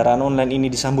kendaraan online ini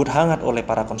disambut hangat oleh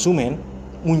para konsumen,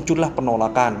 muncullah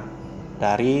penolakan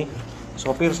dari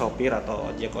sopir-sopir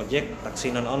atau ojek-ojek taksi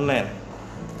non-online.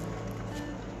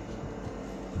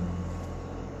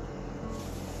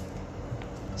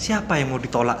 Siapa yang mau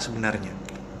ditolak sebenarnya?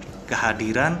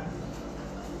 Kehadiran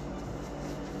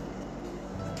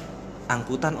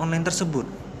angkutan online tersebut.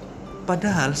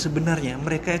 Padahal sebenarnya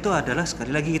mereka itu adalah,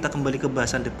 sekali lagi kita kembali ke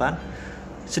bahasan depan,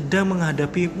 sedang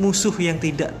menghadapi musuh yang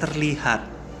tidak terlihat.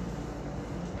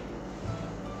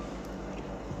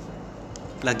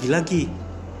 Lagi-lagi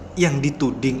yang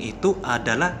dituding itu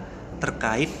adalah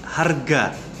terkait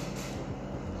harga.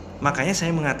 Makanya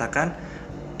saya mengatakan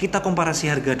kita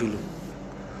komparasi harga dulu.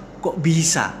 Kok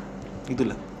bisa?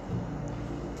 Itulah.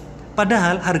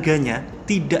 Padahal harganya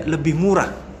tidak lebih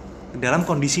murah dalam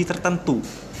kondisi tertentu.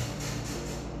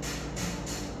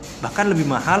 Bahkan lebih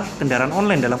mahal kendaraan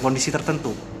online dalam kondisi tertentu.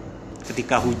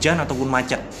 Ketika hujan ataupun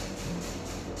macet,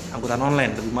 angkutan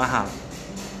online lebih mahal.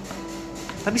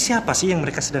 Tapi siapa sih yang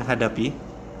mereka sedang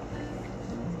hadapi?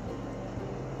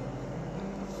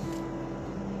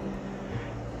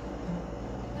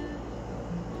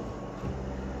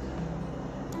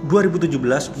 2017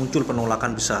 muncul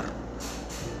penolakan besar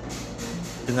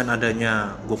dengan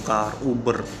adanya Gokar,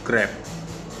 Uber, Grab.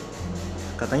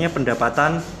 Katanya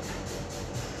pendapatan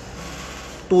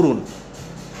turun.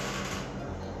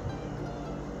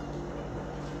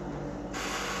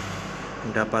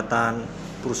 Pendapatan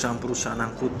perusahaan-perusahaan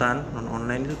angkutan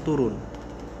non-online itu turun.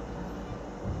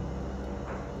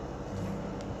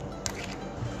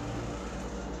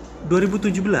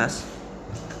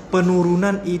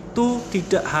 Penurunan itu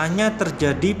tidak hanya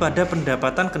terjadi pada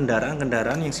pendapatan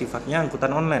kendaraan-kendaraan yang sifatnya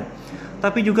angkutan online,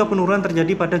 tapi juga penurunan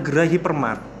terjadi pada gerai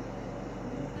Hypermart.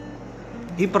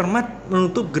 Hypermart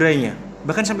menutup gerainya,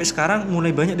 bahkan sampai sekarang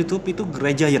mulai banyak ditutup itu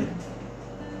gerai Giant.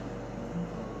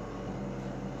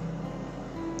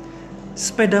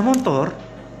 Sepeda motor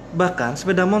Bahkan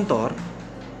sepeda motor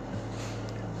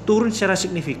turun secara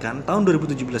signifikan tahun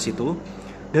 2017 itu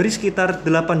dari sekitar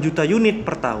 8 juta unit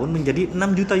per tahun menjadi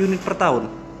 6 juta unit per tahun.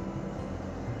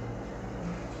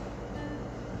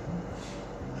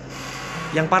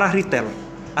 Yang parah retail,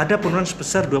 ada penurunan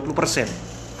sebesar 20%.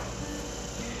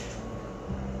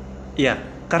 Ya,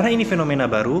 karena ini fenomena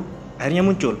baru, akhirnya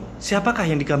muncul. Siapakah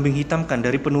yang dikambing hitamkan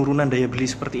dari penurunan daya beli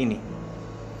seperti ini?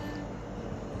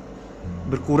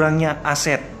 Berkurangnya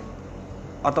aset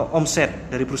atau omset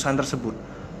dari perusahaan tersebut.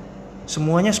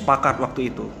 Semuanya sepakat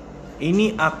waktu itu.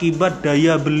 Ini akibat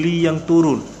daya beli yang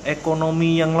turun,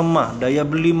 ekonomi yang lemah, daya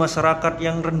beli masyarakat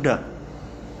yang rendah.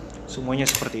 Semuanya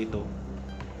seperti itu.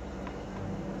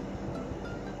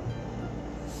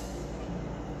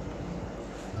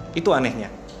 Itu anehnya.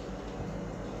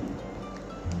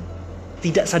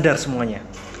 Tidak sadar semuanya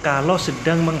kalau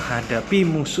sedang menghadapi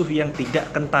musuh yang tidak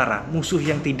kentara, musuh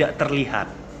yang tidak terlihat.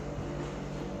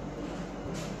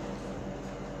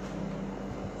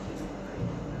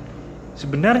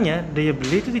 Sebenarnya daya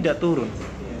beli itu tidak turun.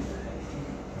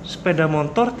 Sepeda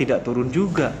motor tidak turun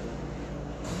juga.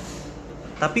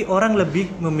 Tapi orang lebih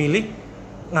memilih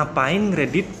ngapain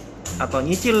kredit atau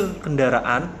nyicil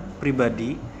kendaraan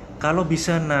pribadi kalau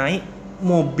bisa naik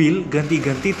mobil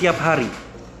ganti-ganti tiap hari.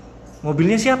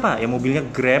 Mobilnya siapa? Ya mobilnya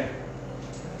Grab,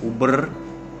 Uber,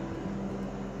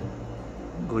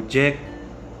 Gojek.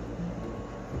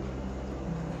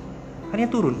 Hanya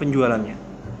turun penjualannya.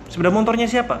 Sepeda motornya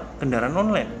siapa? Kendaraan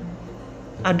online.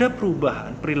 Ada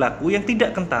perubahan perilaku yang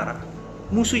tidak kentara,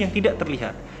 musuh yang tidak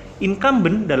terlihat.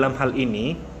 Incumbent dalam hal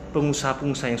ini,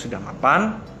 pengusaha-pengusaha yang sudah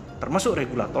mapan, termasuk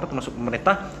regulator, termasuk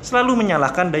pemerintah, selalu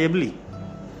menyalahkan daya beli.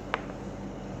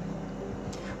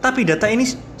 Tapi data ini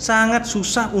sangat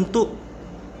susah untuk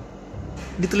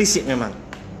ditelisik memang.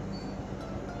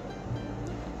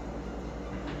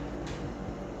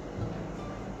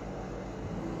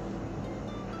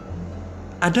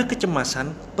 Ada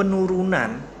kecemasan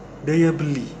penurunan daya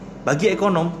beli. Bagi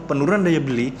ekonom, penurunan daya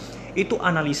beli itu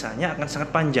analisanya akan sangat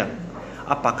panjang.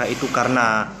 Apakah itu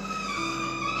karena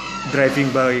driving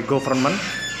by government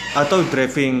atau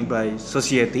driving by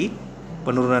society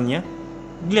penurunannya?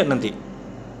 Dilihat nanti.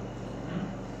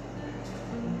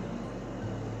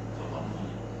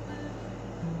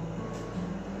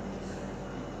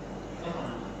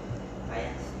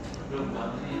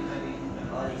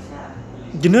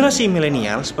 Generasi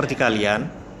milenial seperti kalian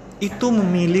itu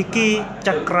memiliki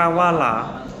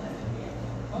cakrawala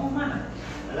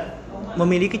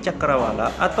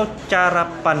atau cara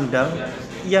pandang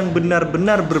yang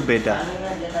benar-benar berbeda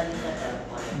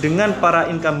dengan para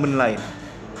incumbent lain.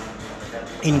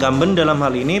 Incumbent dalam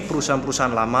hal ini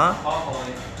perusahaan-perusahaan lama,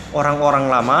 orang-orang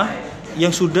lama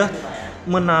yang sudah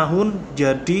menahun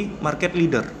jadi market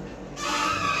leader.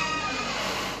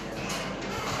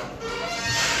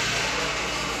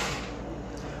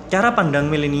 Cara pandang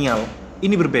milenial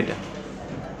ini berbeda.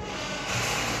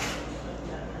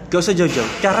 Gak usah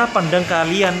jauh-jauh. Cara pandang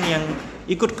kalian yang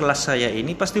ikut kelas saya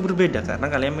ini pasti berbeda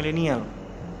karena kalian milenial.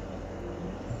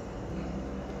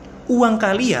 Uang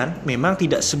kalian memang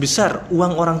tidak sebesar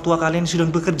uang orang tua kalian yang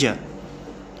sedang bekerja.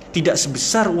 Tidak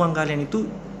sebesar uang kalian itu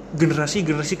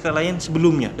generasi-generasi kalian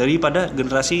sebelumnya, daripada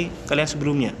generasi kalian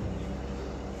sebelumnya.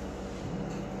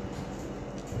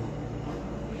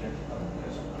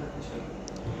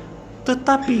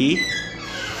 Tetapi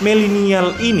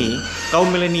milenial ini,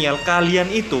 kaum milenial kalian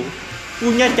itu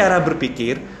punya cara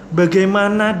berpikir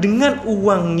bagaimana dengan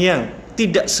uang yang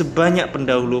tidak sebanyak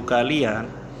pendahulu kalian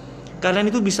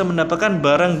itu bisa mendapatkan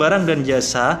barang-barang dan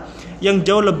jasa yang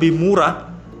jauh lebih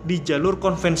murah di jalur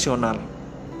konvensional.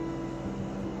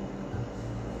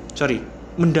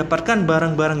 Mendapatkan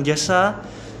barang-barang jasa,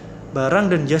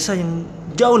 barang dan jasa yang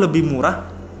jauh lebih murah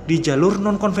di jalur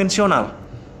non konvensional.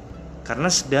 Karena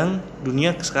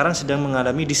dunia sekarang sedang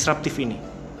mengalami disruptif ini.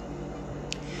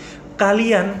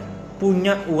 Kalian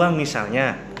punya uang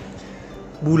misalnya,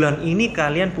 bulan ini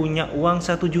kalian punya uang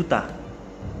 1 juta.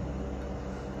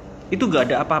 Itu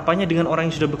gak ada apa-apanya dengan orang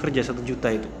yang sudah bekerja 1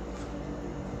 juta itu.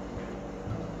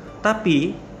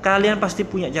 Tapi kalian pasti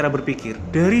punya cara berpikir,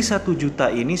 dari 1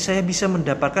 juta ini saya bisa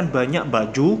mendapatkan banyak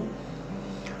baju,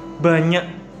 banyak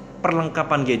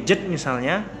perlengkapan gadget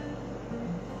misalnya,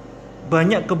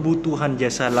 banyak kebutuhan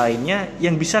jasa lainnya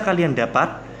yang bisa kalian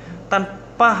dapat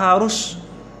tanpa harus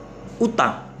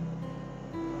utang.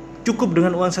 Cukup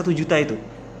dengan uang 1 juta itu.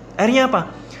 Akhirnya apa?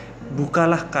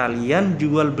 Bukalah kalian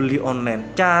jual beli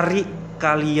online.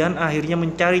 Kalian akhirnya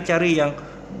mencari-cari yang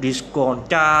diskon,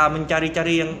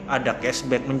 mencari-cari yang ada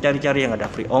cashback, mencari-cari yang ada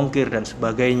free ongkir dan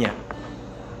sebagainya.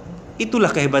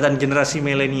 Itulah kehebatan generasi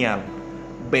milenial.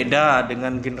 Beda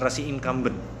dengan generasi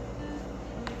incumbent.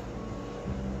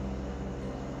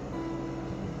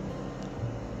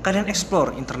 kalian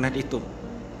explore internet itu.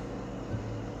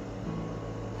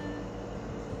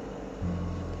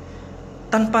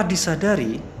 Tanpa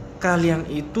disadari, kalian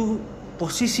itu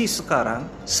posisi sekarang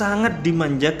sangat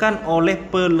dimanjakan oleh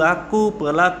pelaku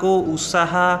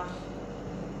usaha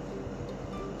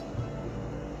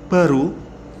baru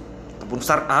ataupun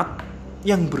startup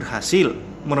yang berhasil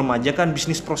meremajakan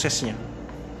bisnis prosesnya.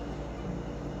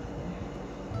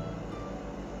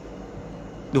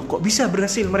 Loh, kok bisa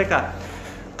berhasil mereka?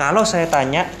 Kalau saya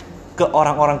tanya ke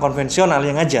orang-orang konvensional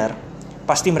yang ngajar,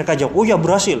 pasti mereka jawab, oh ya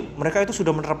berhasil. Mereka itu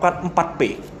sudah menerapkan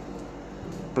 4P.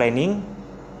 Planning,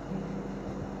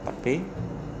 4P.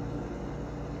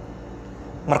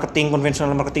 Marketing,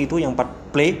 konvensional marketing itu yang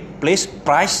 4 place,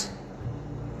 price.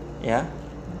 Ya.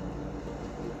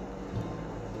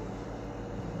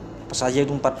 Apa saja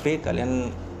itu 4P,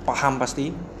 kalian paham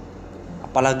pasti.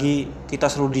 Apalagi kita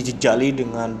selalu dijejali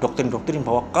dengan doktrin-doktrin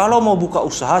bahwa kalau mau buka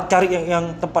usaha cari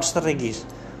yang tempat strategis.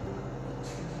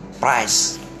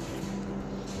 Price.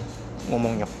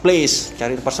 Ngomongnya place,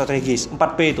 cari tempat strategis.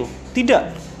 4P itu. Tidak.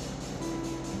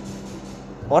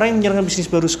 Orang yang menjalankan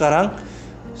bisnis baru sekarang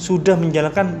sudah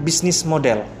menjalankan bisnis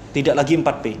model, tidak lagi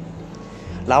 4P.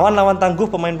 Lawan-lawan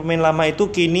tangguh pemain-pemain lama itu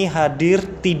kini hadir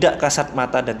tidak kasat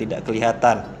mata dan tidak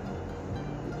kelihatan.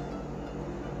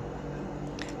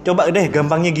 Coba deh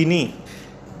gampangnya gini.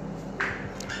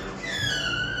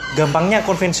 Gampangnya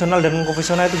konvensional dan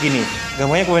konvensional itu gini.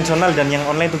 Gampangnya konvensional dan yang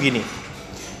online itu gini.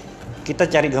 Kita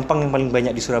cari gampang yang paling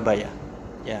banyak di Surabaya.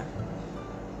 Ya.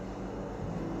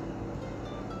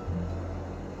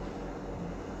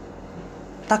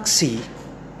 Taksi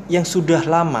yang sudah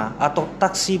lama atau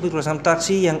perusahaan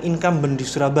taksi yang incumbent di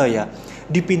Surabaya,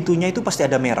 di pintunya itu pasti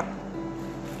ada merek.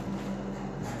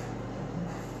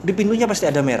 Di pintunya pasti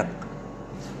ada merek.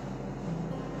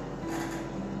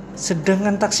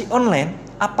 Sedangkan taksi online,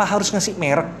 apa harus ngasih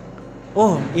merek?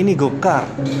 Oh, ini Gokar.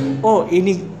 Oh,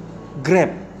 ini Grab.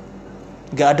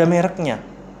 Gak ada mereknya.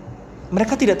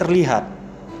 Mereka tidak terlihat.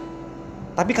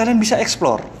 Tapi kalian bisa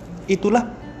explore. Itulah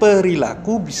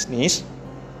perilaku bisnis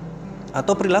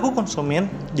atau perilaku konsumen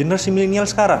generasi milenial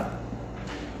sekarang.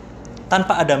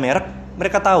 Tanpa ada merek,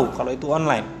 mereka tahu kalau itu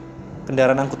online.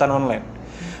 Kendaraan angkutan online.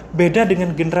 Beda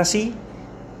dengan generasi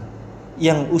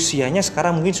yang usianya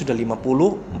sekarang mungkin sudah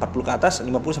 40 ke atas,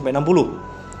 50 sampai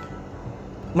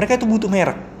 60. Mereka itu butuh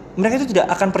merek. Mereka itu tidak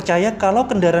akan percaya kalau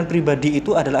kendaraan pribadi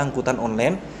itu adalah angkutan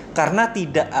online karena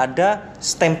tidak ada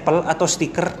stempel atau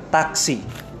stiker taksi.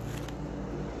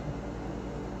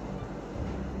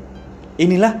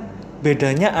 Inilah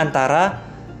bedanya antara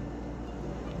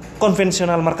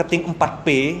konvensional marketing 4P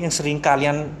yang sering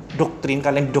kalian doktrin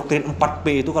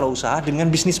 4P itu kalau usaha dengan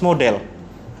bisnis model.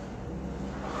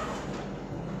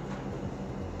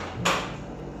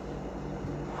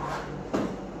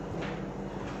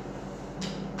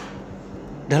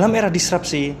 Dalam era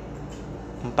disrupsi,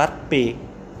 4P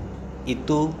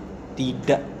itu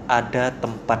tidak ada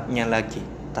tempatnya lagi.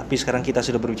 Tapi sekarang kita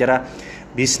sudah berbicara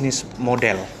bisnis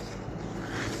model.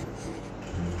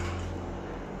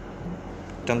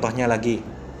 Contohnya lagi,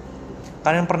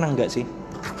 kalian pernah nggak sih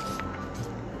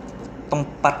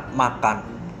tempat makan,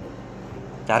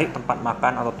 cari tempat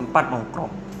makan atau tempat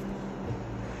nongkrong,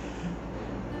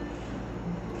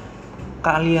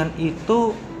 kalian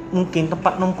itu mungkin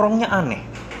tempat nongkrongnya aneh,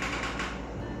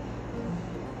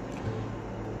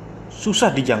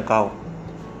 susah dijangkau,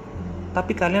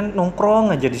 tapi kalian nongkrong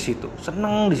aja di situ,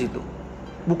 seneng di situ.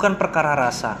 Bukan perkara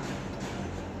rasa,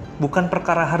 bukan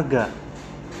perkara harga,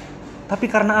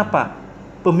 tapi karena apa?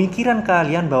 Pemikiran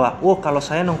kalian bahwa, oh kalau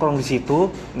saya nongkrong di situ,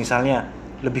 misalnya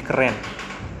lebih keren,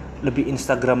 lebih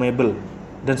instagramable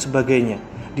dan sebagainya.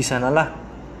 Di sanalah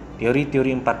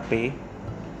teori-teori 4P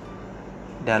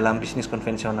dalam bisnis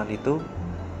konvensional itu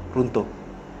runtuh.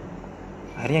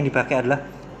 Akhirnya yang dipakai adalah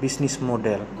bisnis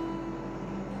model.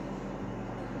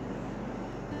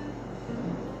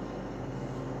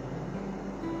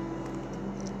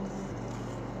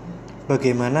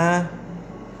 Bagaimana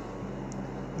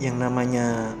yang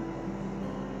namanya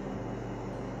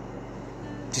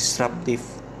disruptif,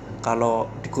 kalau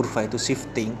di kurva itu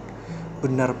shifting,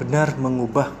 benar-benar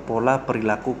mengubah pola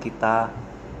perilaku kita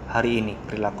hari ini,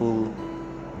 perilaku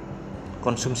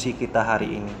konsumsi kita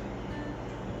hari ini.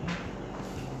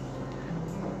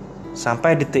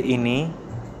 Sampai detik ini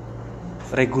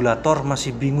regulator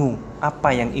masih bingung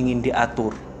apa yang ingin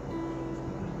diatur,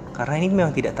 karena ini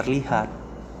memang tidak terlihat.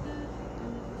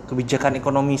 Kebijakan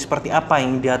ekonomi seperti apa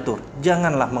yang diatur?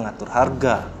 Janganlah mengatur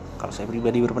harga. Kalau saya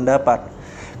pribadi berpendapat,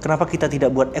 kenapa kita tidak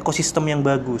buat ekosistem yang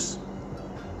bagus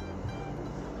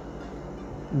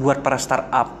buat para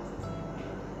startup?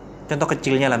 Contoh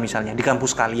kecilnya lah, misalnya di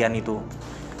kampus kalian itu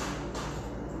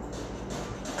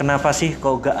Kenapa sih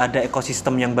kok gak ada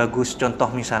ekosistem yang bagus?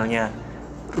 Contoh misalnya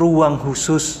ruang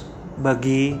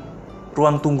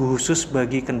tunggu khusus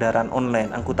bagi kendaraan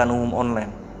online, angkutan umum online.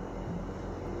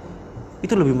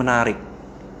 Itu lebih menarik.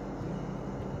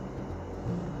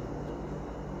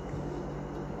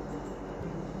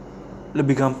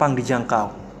 Lebih gampang dijangkau.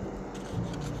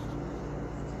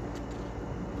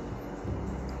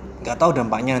 Gak tahu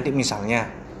dampaknya nanti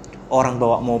misalnya orang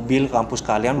bawa mobil ke kampus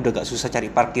kalian udah gak susah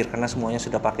cari parkir karena semuanya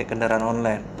sudah pakai kendaraan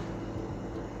online.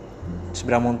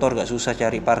 Sepeda motor gak susah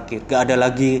cari parkir. Gak ada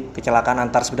lagi kecelakaan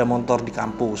antar sepeda motor di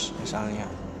kampus misalnya.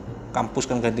 Kampus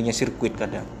kan gantinya sirkuit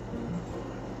kadang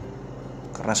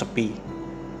karena sepi.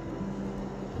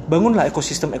 Bangunlah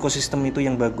ekosistem itu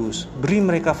yang bagus. Beri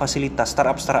mereka fasilitas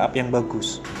startup yang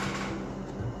bagus.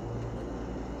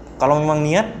 Kalau memang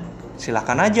niat,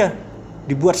 silakan aja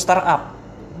dibuat startup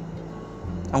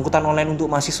angkutan online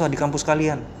untuk mahasiswa di kampus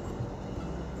kalian.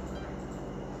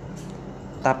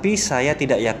 Tapi saya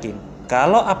tidak yakin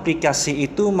kalau aplikasi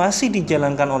itu masih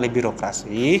dijalankan oleh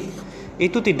birokrasi,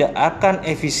 itu tidak akan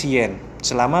efisien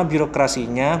selama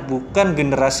birokrasinya bukan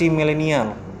generasi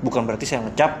milenial. Bukan berarti saya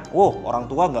ngecap, orang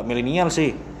tua nggak milenial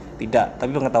sih. Tidak,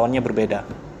 tapi pengetahuannya berbeda.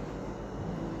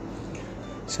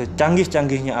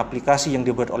 Secanggih-canggihnya aplikasi yang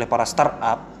dibuat oleh para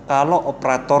startup, kalau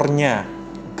operatornya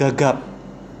gagap,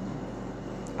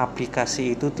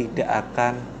 aplikasi itu tidak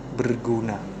akan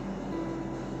berguna.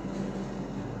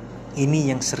 Ini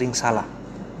yang sering salah.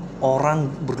 Orang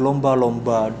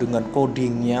berlomba-lomba dengan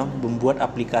codingnya membuat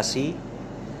aplikasi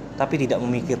tapi tidak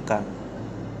memikirkan.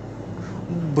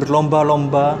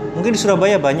 Berlomba-lomba, mungkin di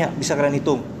Surabaya banyak, bisa kalian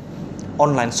hitung.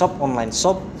 Online shop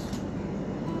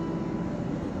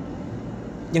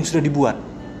yang sudah dibuat.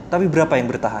 Tapi berapa yang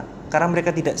bertahan? Karena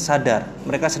mereka tidak sadar,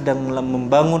 mereka sedang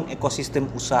membangun ekosistem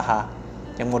usaha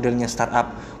yang modelnya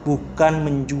startup, bukan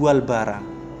menjual barang.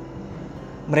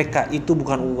 Mereka itu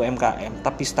bukan UMKM,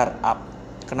 tapi startup.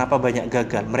 Kenapa banyak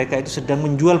gagal? Mereka itu sedang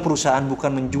menjual perusahaan,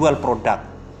 bukan menjual produk.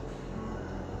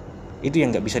 Itu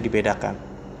yang gak bisa dibedakan.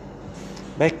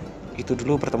 Baik, itu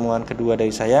dulu pertemuan kedua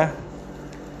dari saya.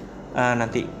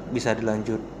 Nanti bisa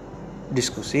dilanjut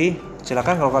diskusi.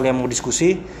 Silakan kalau kalian mau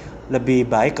diskusi, lebih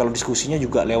baik kalau diskusinya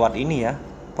juga lewat ini ya,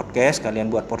 podcast.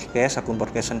 Kalian buat podcast, akun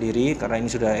podcast sendiri, karena ini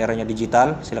sudah eranya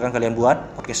digital. Silakan kalian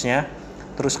buat podcastnya,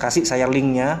 terus kasih saya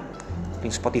linknya,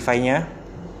 link Spotify-nya,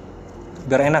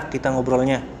 biar enak kita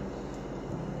ngobrolnya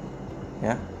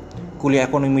ya. Kuliah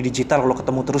ekonomi digital kalau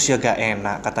ketemu terus ya gak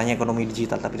enak. Katanya ekonomi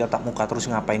digital tapi tatap muka terus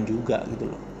ngapain juga gitu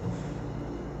loh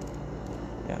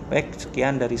ya. Baik,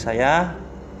 sekian dari saya.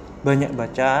 Banyak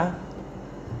baca.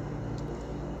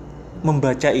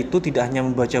 Membaca itu tidak hanya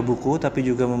membaca buku, tapi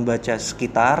juga membaca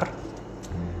sekitar.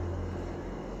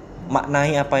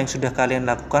 Maknai apa yang sudah kalian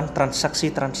lakukan, transaksi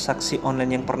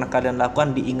online yang pernah kalian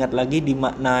lakukan, diingat lagi,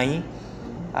 dimaknai,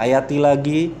 hayati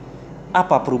lagi,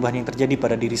 apa perubahan yang terjadi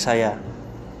pada diri saya,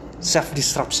 self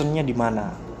disruption-nya di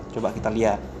mana. Coba kita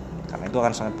lihat, karena itu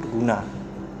akan sangat berguna.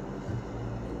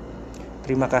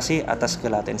 Terima kasih atas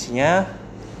segala atensinya.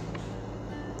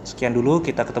 Sekian dulu,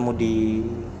 kita ketemu di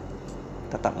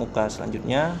tatap muka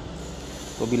selanjutnya.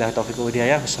 Wabillahi taufiq wal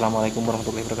hidayah. Wassalamualaikum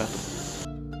warahmatullahi wabarakatuh.